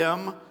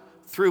freedom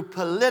through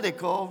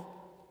political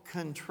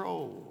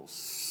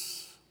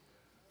controls.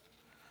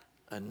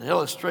 An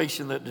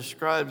illustration that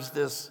describes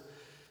this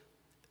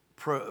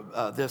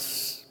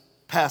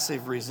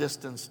passive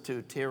resistance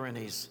to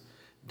tyranny's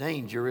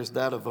danger is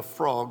that of a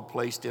frog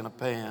placed in a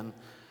pan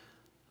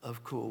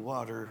of cool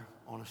water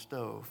on a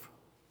stove.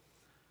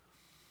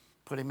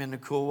 Put him in the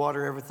cool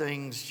water,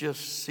 everything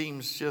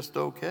seems just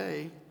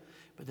okay,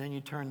 but then you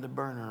turn the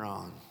burner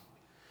on,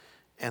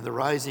 and the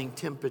rising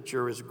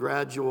temperature is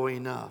gradual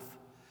enough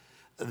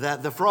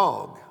that the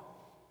frog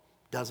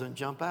doesn't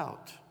jump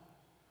out.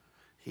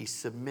 He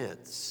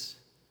submits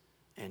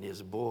and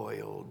is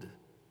boiled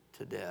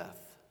to death.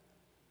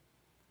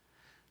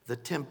 The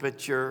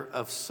temperature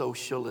of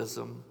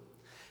socialism,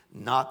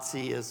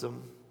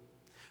 Nazism,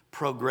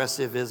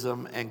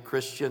 progressivism, and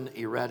Christian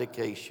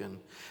eradication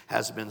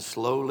has been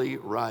slowly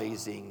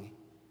rising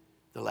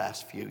the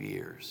last few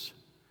years.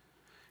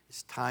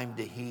 It's time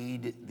to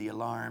heed the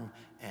alarm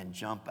and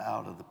jump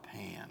out of the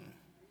pan.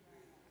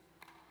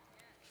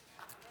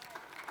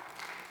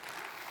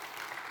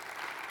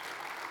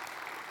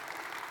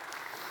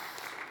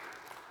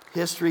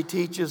 History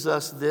teaches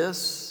us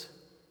this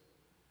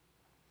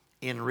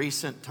in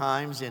recent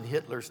times in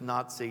Hitler's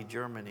Nazi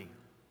Germany.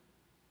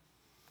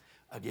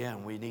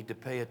 Again, we need to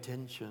pay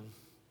attention.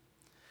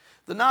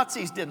 The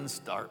Nazis didn't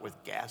start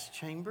with gas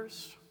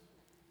chambers.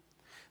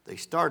 They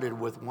started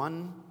with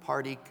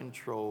one-party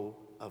control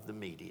of the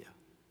media.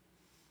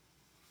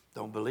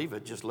 Don't believe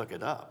it, just look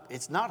it up.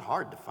 It's not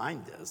hard to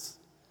find this.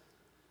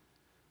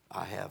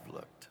 I have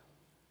looked.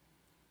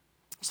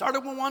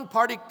 Started with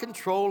one-party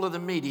control of the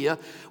media,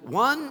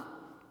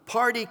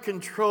 one-party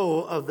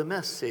control of the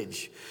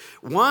message,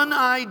 one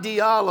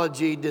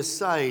ideology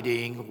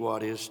deciding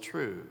what is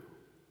true.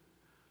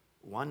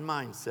 One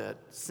mindset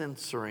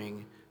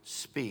censoring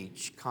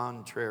speech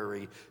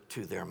contrary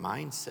to their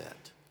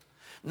mindset.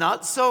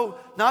 Not so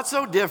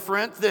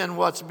different than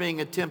what's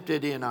being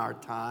attempted in our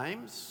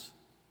times.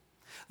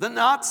 The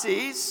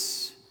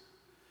Nazis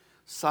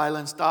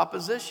silenced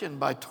opposition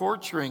by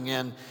torturing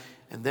and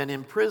then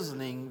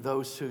imprisoning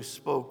those who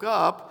spoke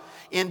up,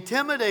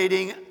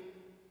 intimidating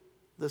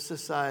the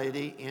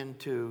society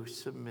into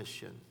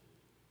submission.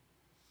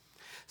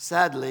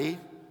 Sadly,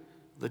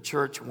 the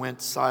church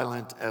went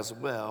silent as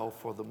well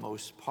for the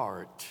most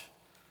part,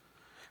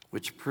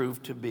 which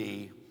proved to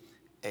be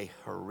a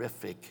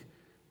horrific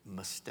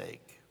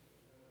mistake.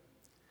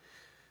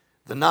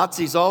 The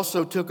Nazis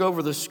also took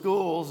over the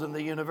schools and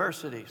the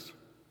universities,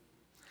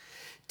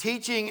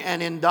 teaching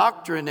and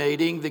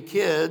indoctrinating the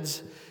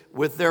kids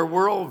with their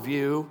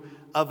worldview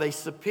of a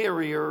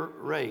superior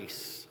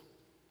race.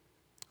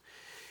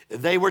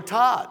 They were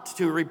taught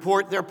to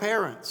report their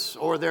parents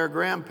or their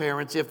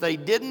grandparents if they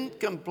didn't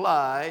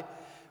comply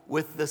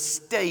with the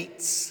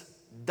state's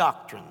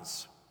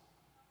doctrines.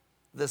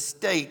 The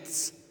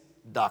state's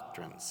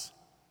doctrines.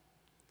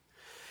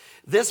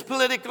 This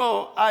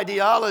political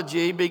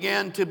ideology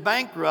began to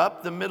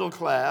bankrupt the middle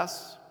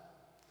class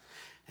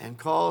and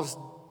caused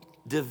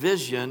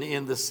division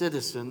in the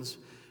citizens,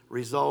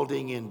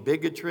 resulting in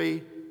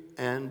bigotry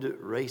and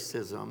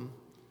racism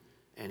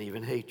and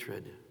even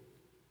hatred.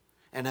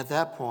 And at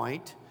that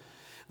point,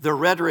 the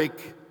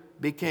rhetoric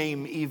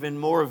became even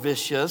more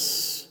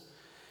vicious,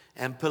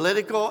 and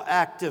political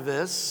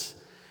activists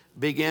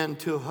began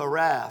to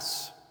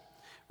harass,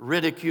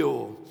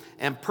 ridicule,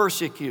 and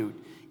persecute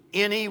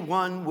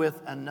anyone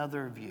with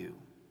another view.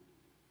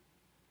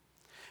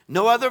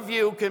 No other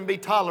view can be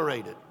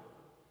tolerated.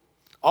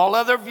 All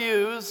other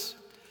views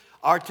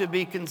are to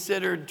be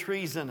considered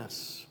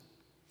treasonous,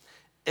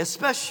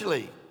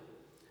 especially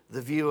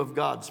the view of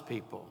God's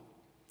people,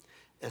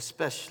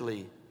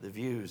 especially the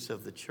views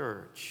of the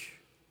church.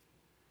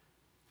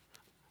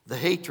 The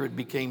hatred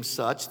became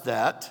such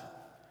that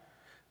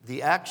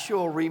the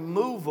actual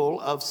removal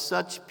of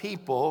such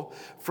people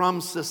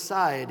from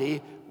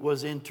society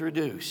was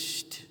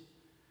introduced,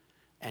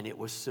 and it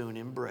was soon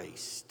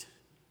embraced.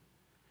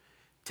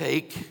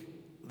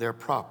 Take their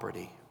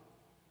property,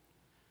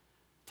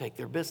 take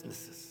their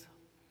businesses.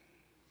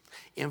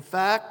 In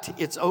fact,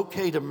 it's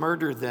okay to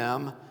murder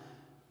them.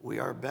 We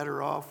are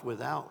better off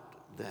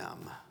without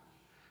them.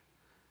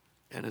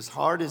 And as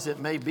hard as it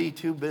may be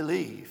to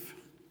believe,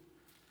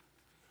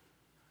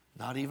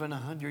 not even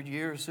 100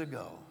 years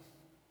ago,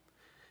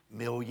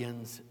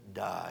 millions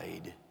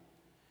died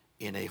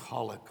in a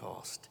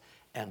Holocaust,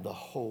 and the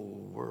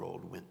whole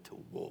world went to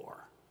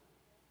war.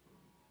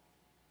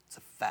 It's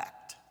a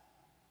fact.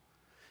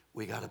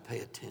 We got to pay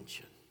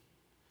attention.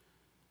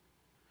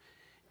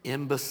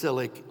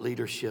 Imbecilic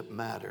leadership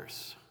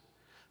matters.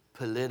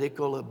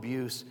 Political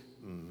abuse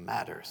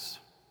matters.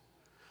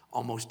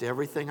 Almost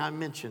everything I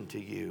mentioned to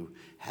you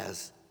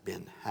has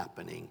been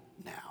happening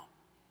now.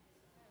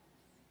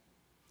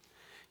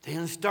 They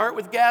didn't start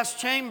with gas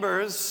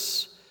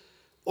chambers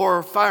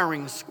or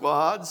firing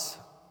squads.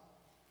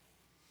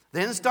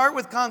 They didn't start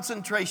with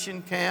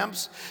concentration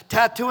camps,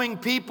 tattooing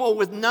people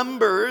with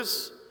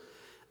numbers,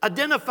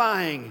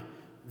 identifying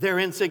their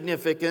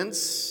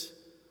insignificance.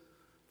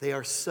 They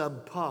are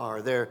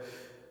subpar.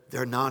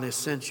 They're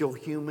non-essential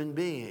human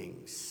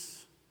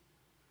beings.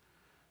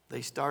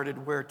 They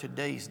started where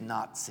today's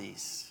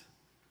Nazis,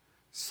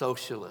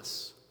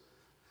 socialists,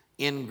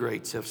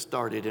 ingrates have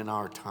started in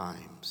our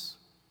times.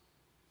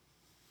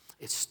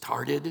 It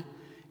started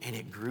and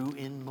it grew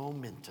in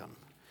momentum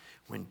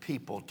when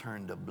people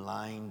turned a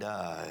blind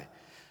eye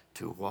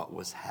to what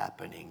was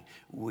happening.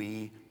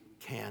 We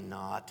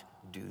cannot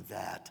do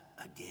that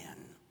again.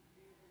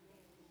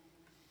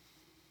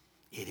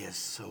 It is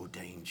so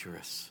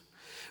dangerous.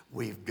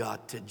 We've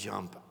got to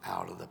jump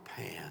out of the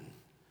pan.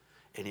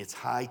 And it's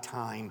high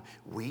time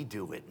we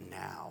do it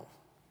now.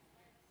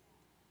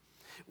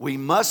 We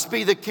must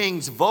be the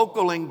King's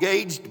vocal,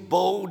 engaged,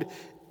 bold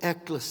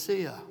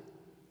ecclesia.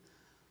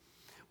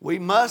 We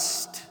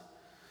must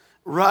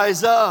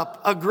rise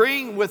up,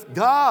 agreeing with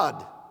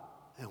God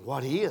and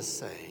what He is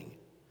saying.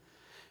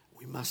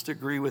 We must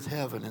agree with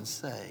heaven and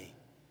say,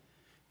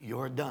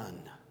 "You're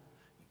done.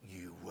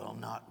 You will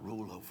not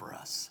rule over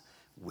us.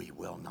 We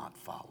will not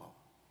follow."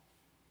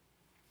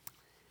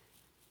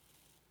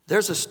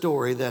 There's a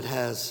story that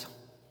has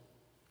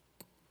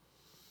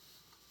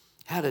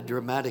had a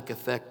dramatic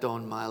effect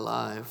on my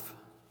life.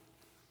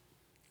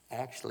 I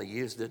actually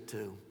used it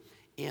to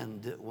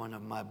end one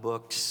of my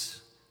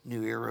books,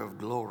 New Era of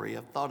Glory.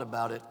 I've thought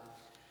about it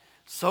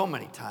so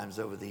many times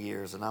over the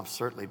years, and I've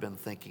certainly been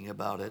thinking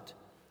about it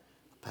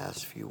the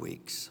past few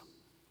weeks.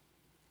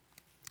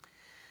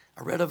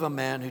 I read of a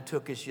man who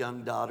took his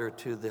young daughter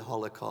to the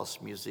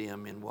Holocaust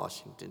Museum in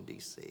Washington,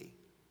 D.C.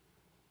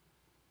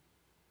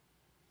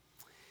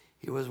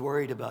 He was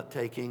worried about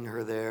taking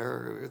her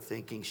there,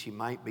 thinking she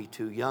might be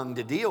too young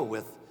to deal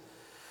with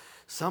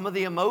some of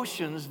the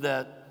emotions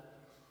that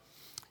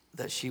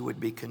she would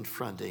be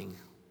confronting.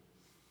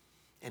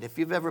 And if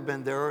you've ever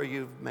been there or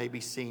you've maybe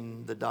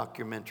seen the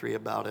documentary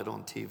about it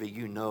on TV,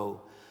 you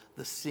know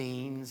the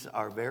scenes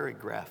are very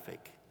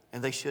graphic,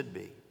 and they should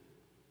be.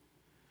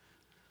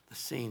 The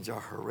scenes are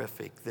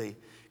horrific. The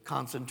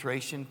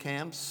concentration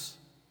camps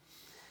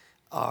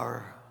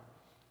are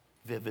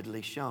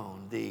vividly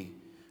shown. The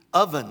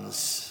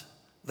ovens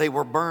they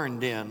were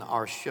burned in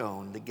are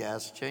shown. The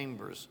gas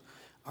chambers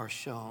are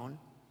shown.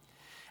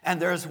 And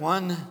there's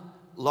one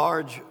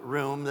large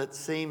room that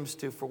seems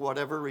to, for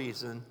whatever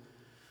reason,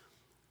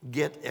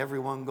 get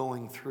everyone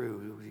going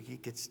through.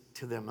 It gets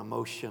to them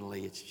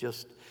emotionally. It's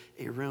just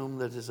a room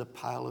that is a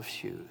pile of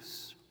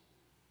shoes.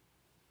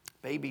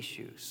 Baby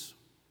shoes.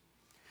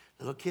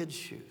 Little kids'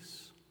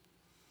 shoes.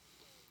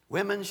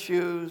 Women's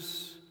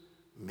shoes,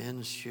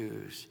 men's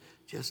shoes,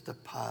 just a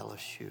pile of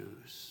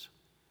shoes.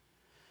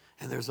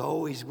 And there's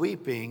always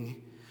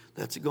weeping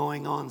that's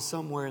going on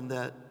somewhere in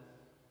that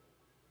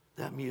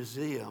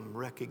museum,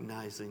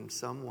 recognizing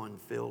someone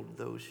filled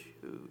those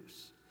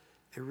shoes,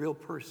 a real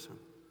person.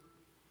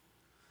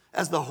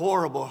 As the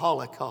horrible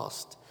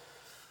Holocaust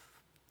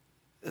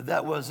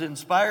that was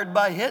inspired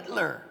by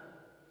Hitler,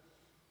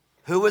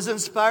 who was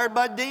inspired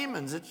by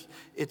demons,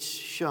 it's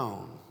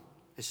shown,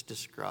 it's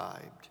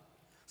described.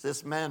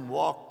 This man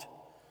walked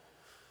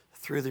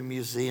through the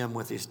museum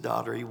with his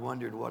daughter. He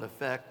wondered what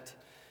effect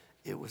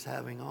it was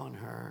having on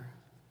her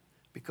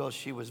because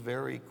she was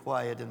very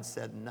quiet and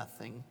said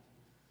nothing.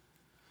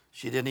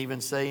 She didn't even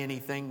say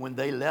anything when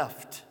they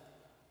left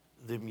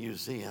the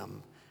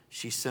museum.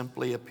 She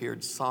simply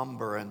appeared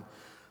somber and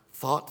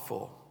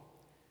thoughtful,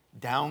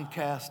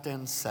 downcast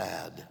and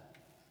sad.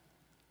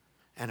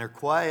 And her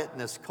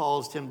quietness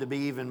caused him to be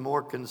even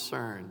more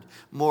concerned,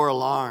 more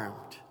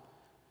alarmed,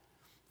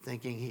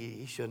 thinking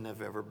he shouldn't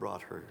have ever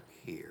brought her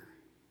here.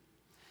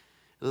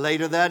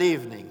 Later that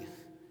evening,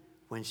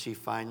 when she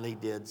finally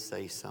did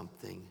say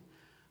something,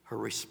 her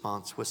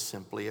response was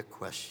simply a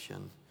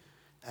question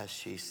as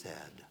she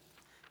said,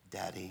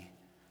 "Daddy,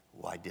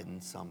 why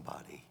didn't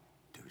somebody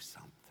do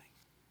something?"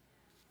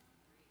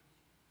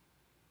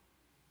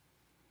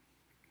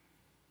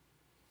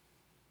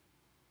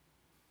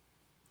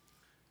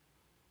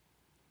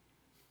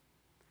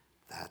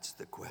 That's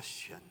the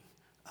question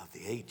of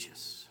the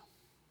ages.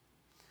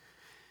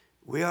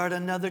 We are at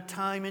another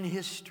time in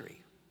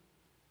history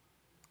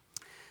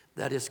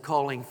that is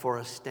calling for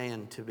a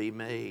stand to be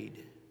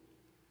made.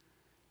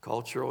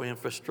 Cultural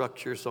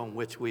infrastructures on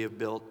which we have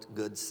built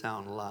good,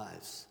 sound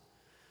lives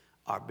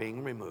are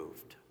being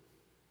removed.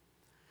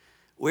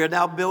 We are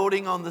now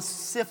building on the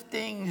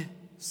sifting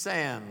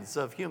sands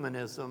of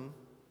humanism,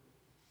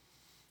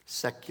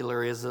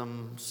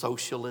 secularism,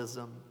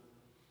 socialism,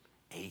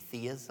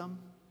 atheism.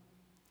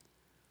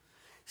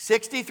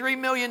 63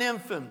 million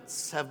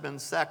infants have been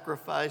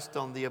sacrificed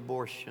on the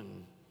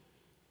abortion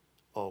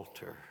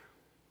altar.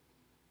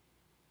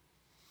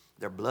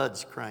 Their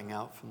blood's crying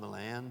out from the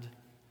land.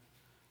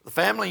 The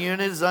family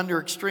unit is under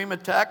extreme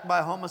attack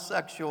by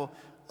homosexual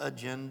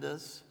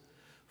agendas.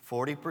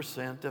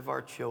 40% of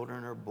our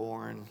children are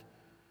born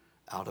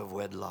out of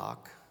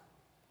wedlock.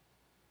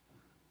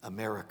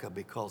 America,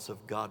 because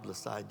of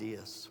godless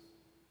ideas,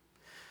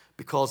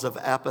 because of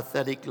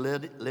apathetic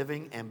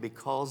living, and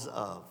because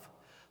of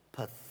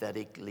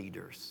pathetic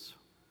leaders,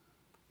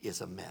 is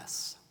a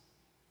mess.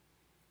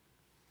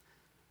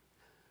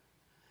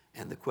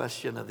 And the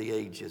question of the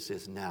ages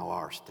is now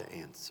ours to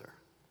answer.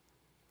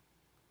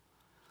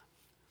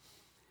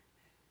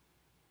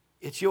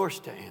 It's yours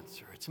to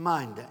answer. It's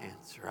mine to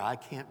answer. I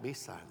can't be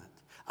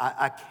silent.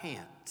 I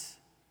can't.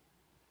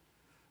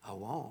 I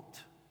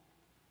won't.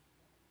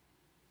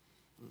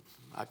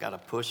 I got to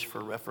push for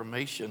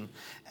reformation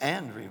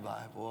and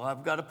revival.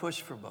 I've got to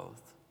push for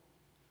both.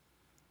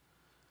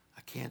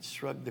 I can't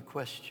shrug the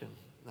question.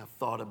 I've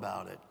thought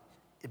about it.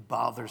 It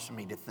bothers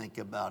me to think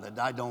about it.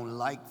 I don't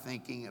like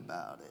thinking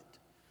about it.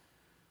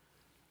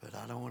 But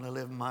I don't want to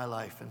live my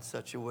life in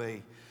such a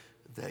way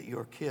that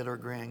your kid or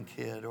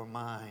grandkid or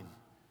mine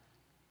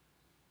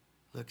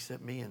looks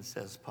at me and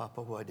says,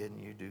 "Papa, why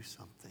didn't you do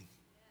something?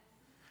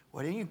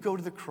 Why didn't you go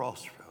to the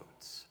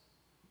crossroads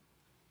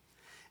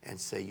and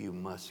say you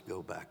must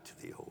go back to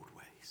the old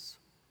ways?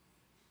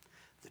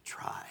 The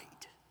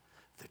tried,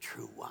 the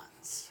true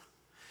ones.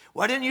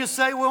 Why didn't you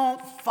say we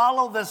won't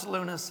follow this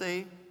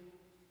lunacy?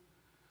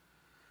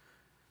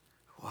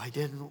 Why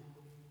didn't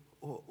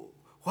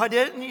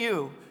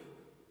you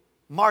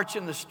march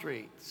in the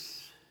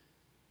streets?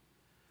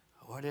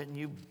 Why didn't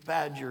you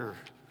badger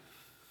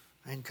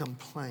and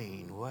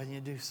complain? Why didn't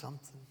you do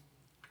something?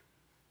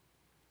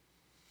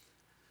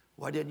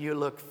 Why didn't you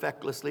look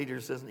feckless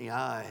leaders in the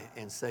eye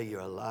and say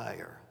you're a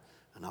liar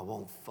and I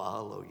won't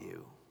follow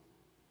you?"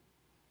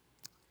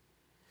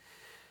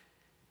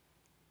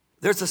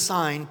 There's a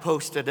sign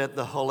posted at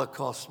the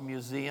Holocaust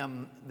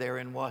Museum there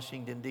in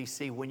Washington,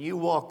 D.C. When you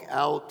walk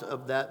out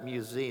of that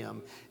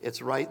museum,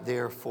 it's right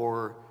there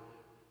for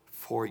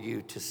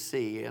you to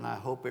see. And I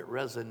hope it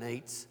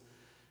resonates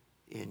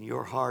in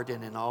your heart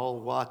and in all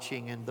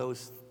watching and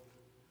those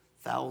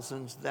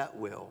thousands that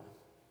will.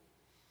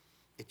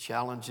 It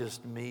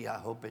challenges me. I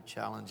hope it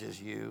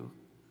challenges you.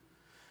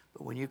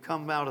 But when you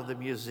come out of the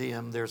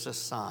museum, there's a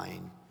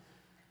sign.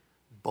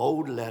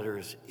 Bold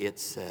letters, it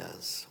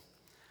says,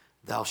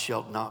 "Thou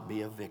shalt not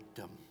be a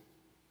victim.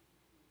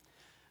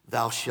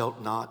 Thou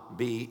shalt not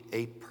be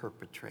a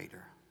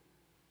perpetrator.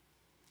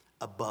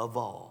 Above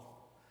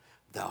all,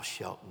 thou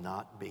shalt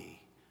not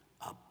be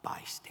a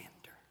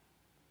bystander."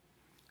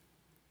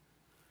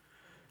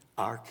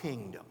 Our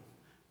kingdom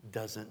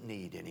doesn't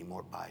need any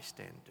more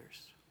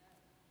bystanders.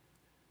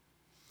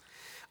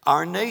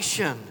 Our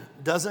nation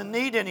doesn't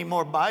need any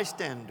more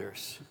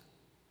bystanders.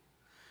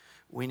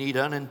 We need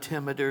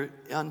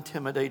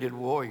unintimidated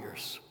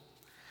warriors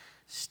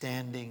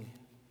standing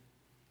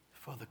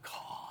for the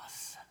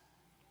cause.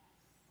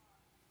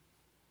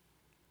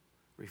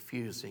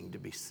 refusing to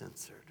be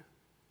censored.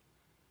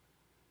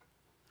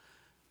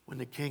 When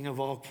the King of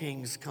all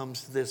kings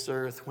comes to this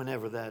earth,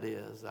 whenever that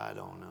is, I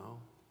don't know.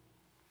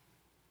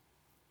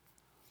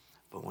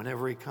 But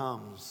whenever he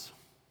comes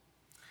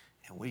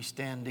and we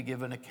stand to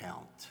give an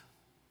account,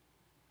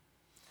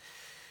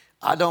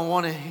 I don't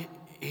want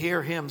to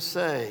hear him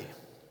say,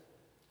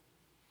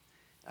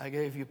 I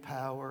gave you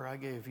power, I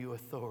gave you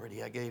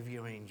authority, I gave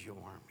you angel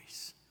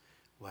armies.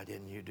 Why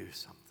didn't you do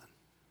something?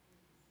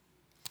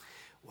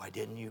 Why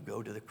didn't you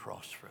go to the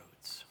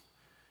crossroads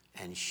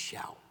and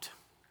shout?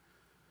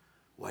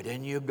 Why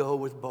didn't you go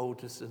with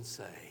boldness and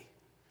say,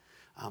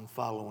 I'm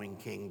following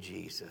King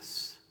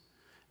Jesus,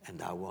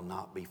 and I will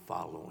not be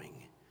following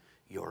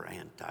your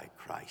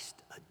Antichrist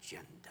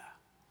agenda.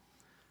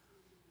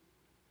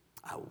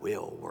 I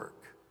will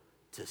work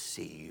to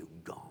see you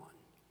gone.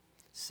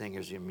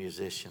 Singers and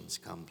musicians,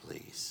 come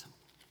please.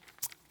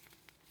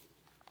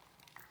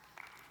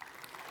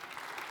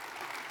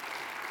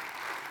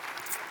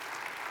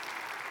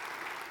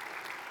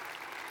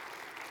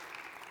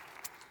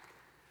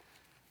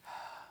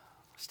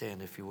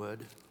 Stand if you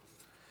would.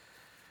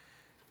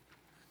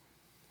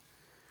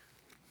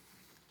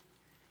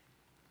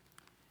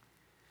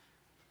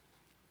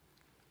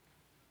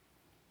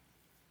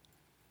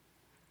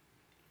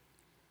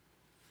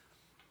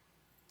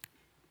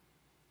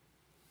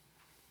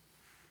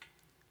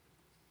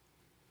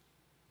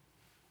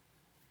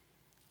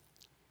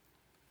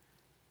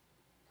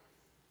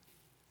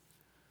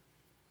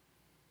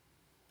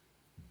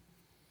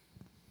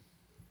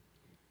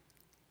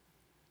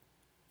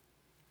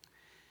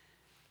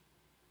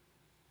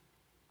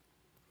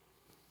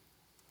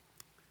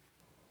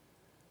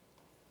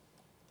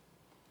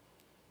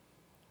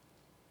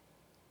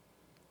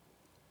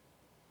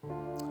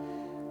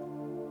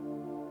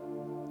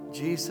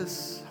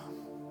 Jesus,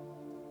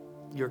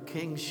 your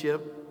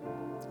kingship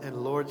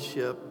and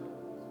lordship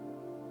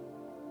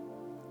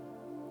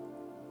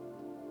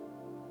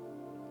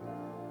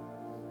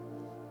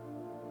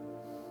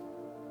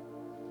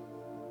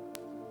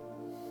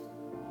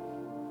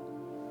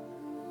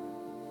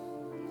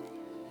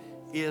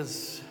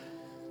is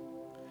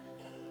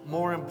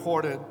more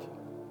important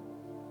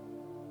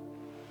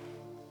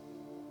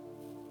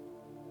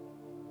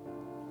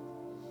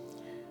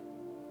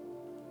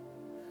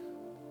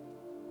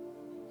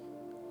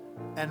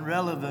and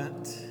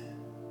relevant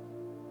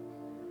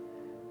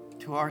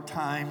to our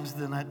times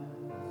than at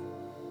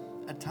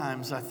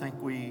times I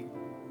think we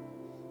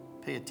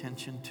pay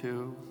attention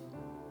to.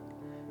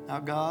 Now,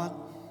 God,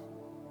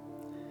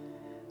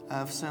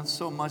 I've sensed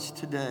so much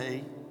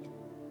today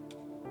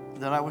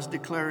that I was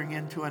declaring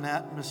into an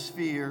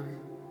atmosphere,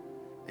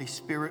 a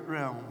spirit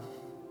realm,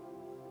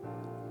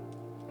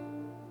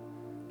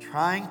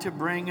 trying to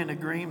bring an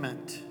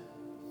agreement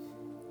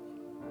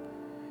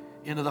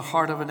into the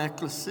heart of an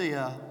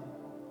ecclesia.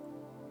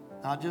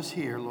 Not just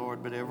here,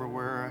 Lord, but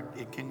everywhere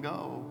it can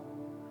go,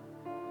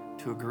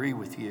 to agree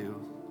with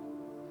you.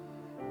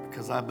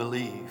 Because I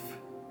believe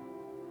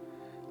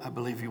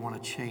you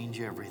want to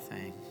change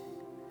everything.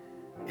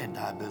 And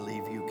I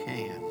believe you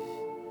can.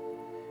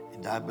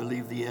 And I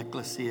believe the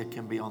ecclesia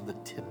can be on the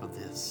tip of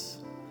this.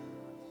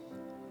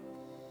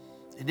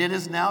 And it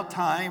is now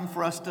time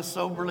for us to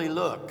soberly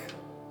look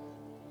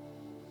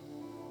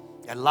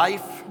at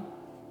life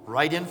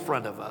right in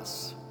front of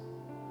us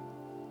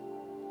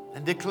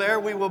and declare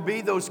we will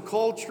be those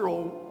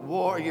cultural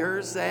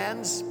warriors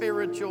and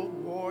spiritual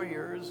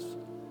warriors,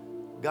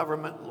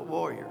 government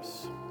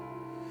warriors,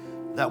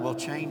 that will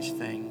change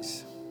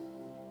things.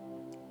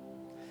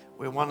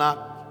 We will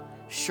not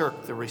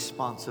shirk the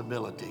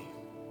responsibility.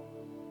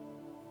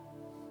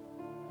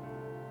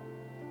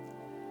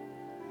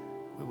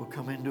 We will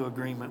come into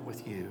agreement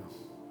with you.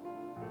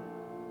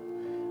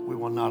 We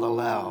will not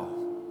allow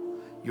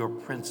your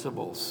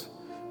principles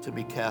to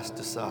be cast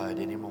aside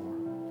anymore.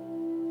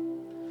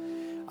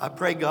 I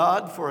pray,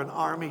 God, for an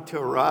army to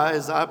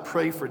arise. I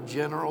pray for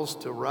generals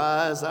to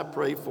rise. I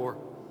pray for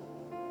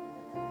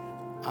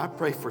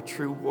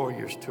true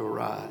warriors to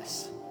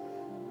arise.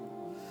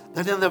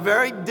 That in the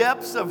very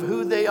depths of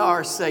who they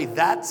are, say,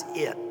 that's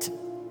it.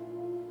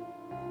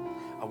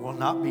 I will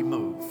not be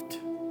moved.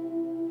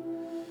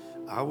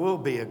 I will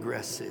be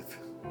aggressive.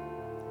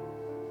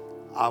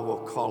 I will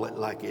call it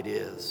like it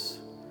is.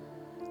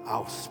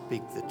 I'll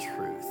speak the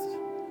truth.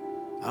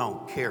 I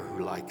don't care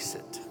who likes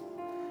it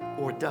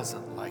or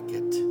doesn't like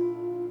it.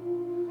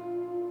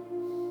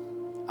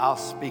 I'll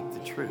speak the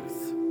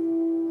truth.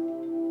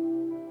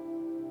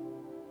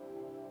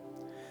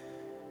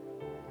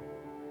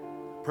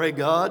 Pray,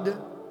 God,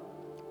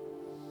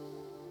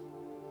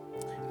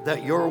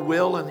 that your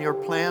will and your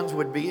plans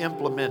would be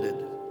implemented.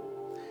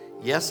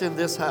 Yes, in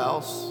this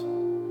house.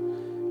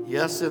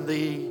 Yes, in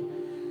the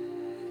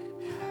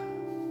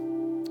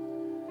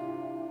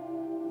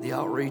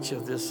outreach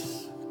of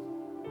this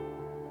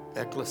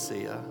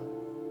ecclesia.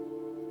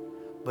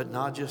 But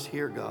not just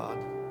here, God.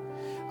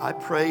 I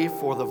pray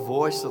for the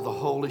voice of the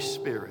Holy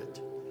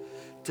Spirit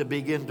to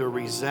begin to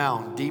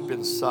resound deep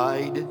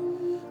inside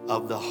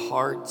of the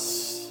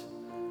hearts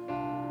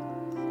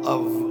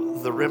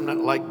of the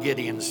remnant like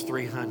Gideon's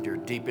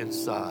 300 deep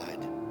inside.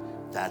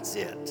 That's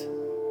it.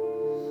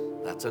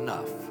 That's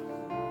enough.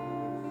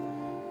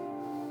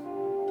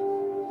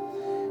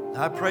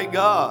 I pray,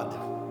 God,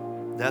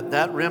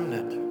 that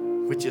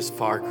remnant, which is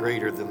far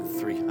greater than the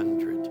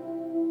 300,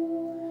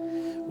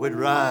 would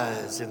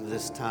rise in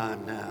this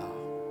time now.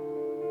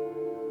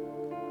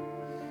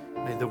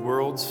 May the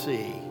world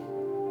see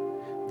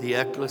the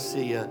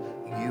ecclesia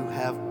you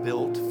have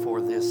built for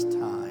this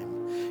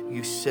time.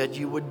 You said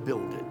you would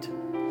build it.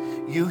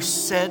 You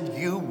said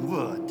you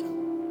would.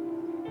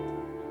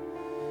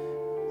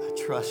 I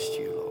trust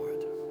you,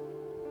 Lord.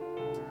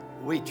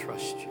 We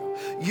trust you.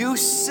 You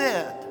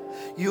said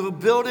you would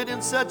build it in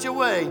such a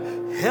way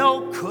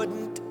hell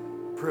couldn't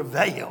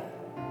prevail.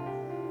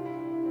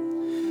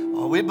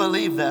 Oh, we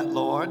believe that,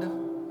 Lord.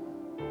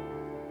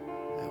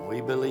 And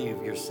we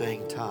believe you're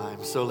saying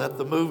time. So let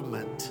the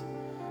movement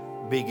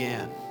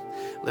begin.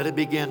 Let it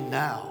begin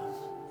now.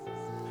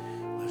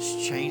 Let's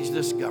change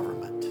this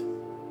government.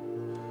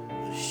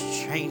 Let's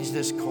change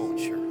this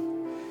culture.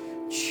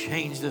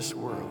 Change this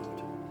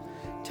world.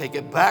 Take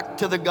it back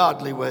to the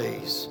godly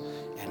ways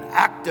and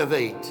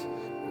activate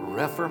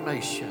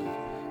reformation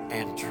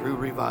and true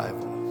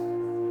revival.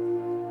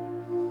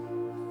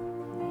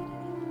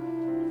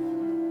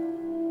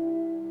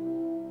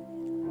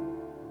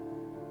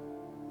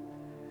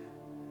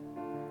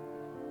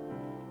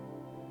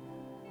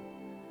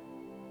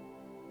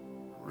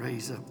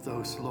 Raise up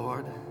those,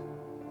 Lord,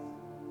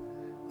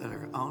 that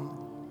are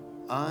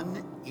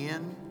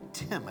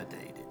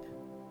unintimidated.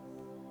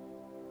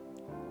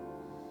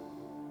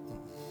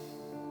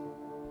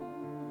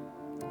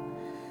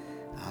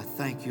 I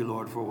thank you,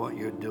 Lord, for what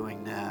you're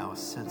doing now.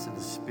 Sense in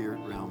the spirit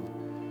realm.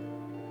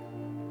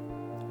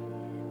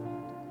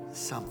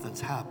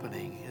 Something's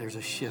happening. There's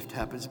a shift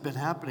happening. It's been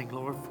happening,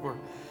 Lord, for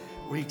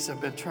weeks. I've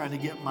been trying to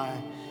get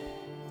my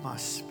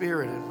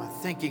spirit and my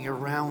thinking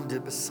around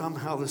it, but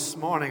somehow this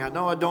morning, I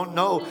know I don't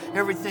know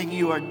everything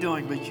you are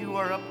doing, but you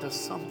are up to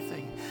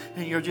something,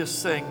 and you're just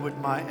saying, would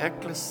my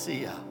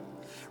ecclesia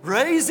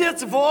raise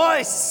its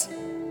voice?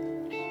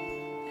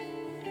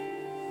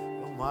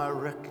 Will my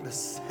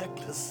ecclesia,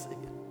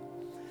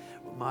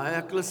 will my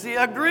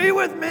ecclesia agree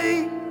with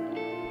me?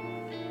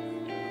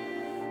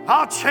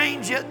 I'll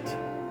change it.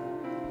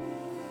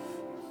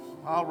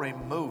 I'll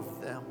remove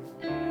them.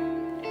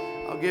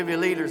 I'll give you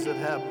leaders that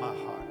have my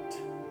heart.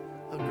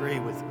 Agree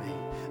with me.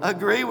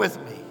 Agree with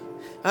me.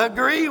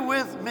 Agree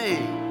with me.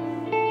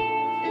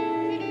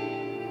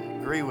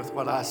 Agree with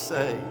what I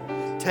say.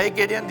 Take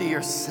it into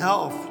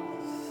yourself.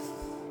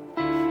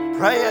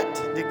 Pray it.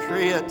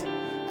 Decree it.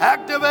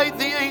 Activate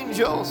the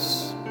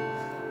angels.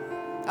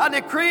 I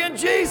decree in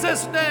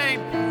Jesus'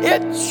 name,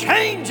 it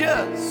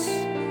changes.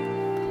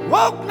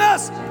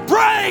 Wokeness,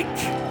 break.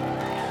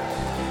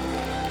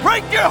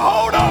 Break your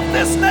hold off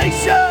this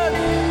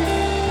nation.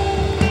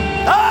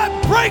 I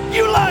break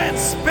you lying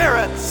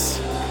spirits.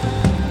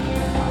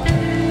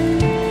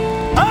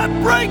 I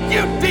break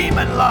you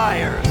demon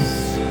liars.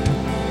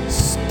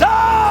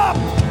 Stop!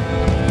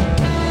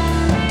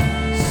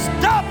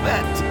 Stop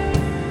it!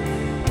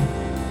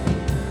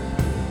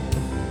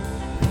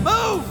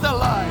 Move the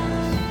liars.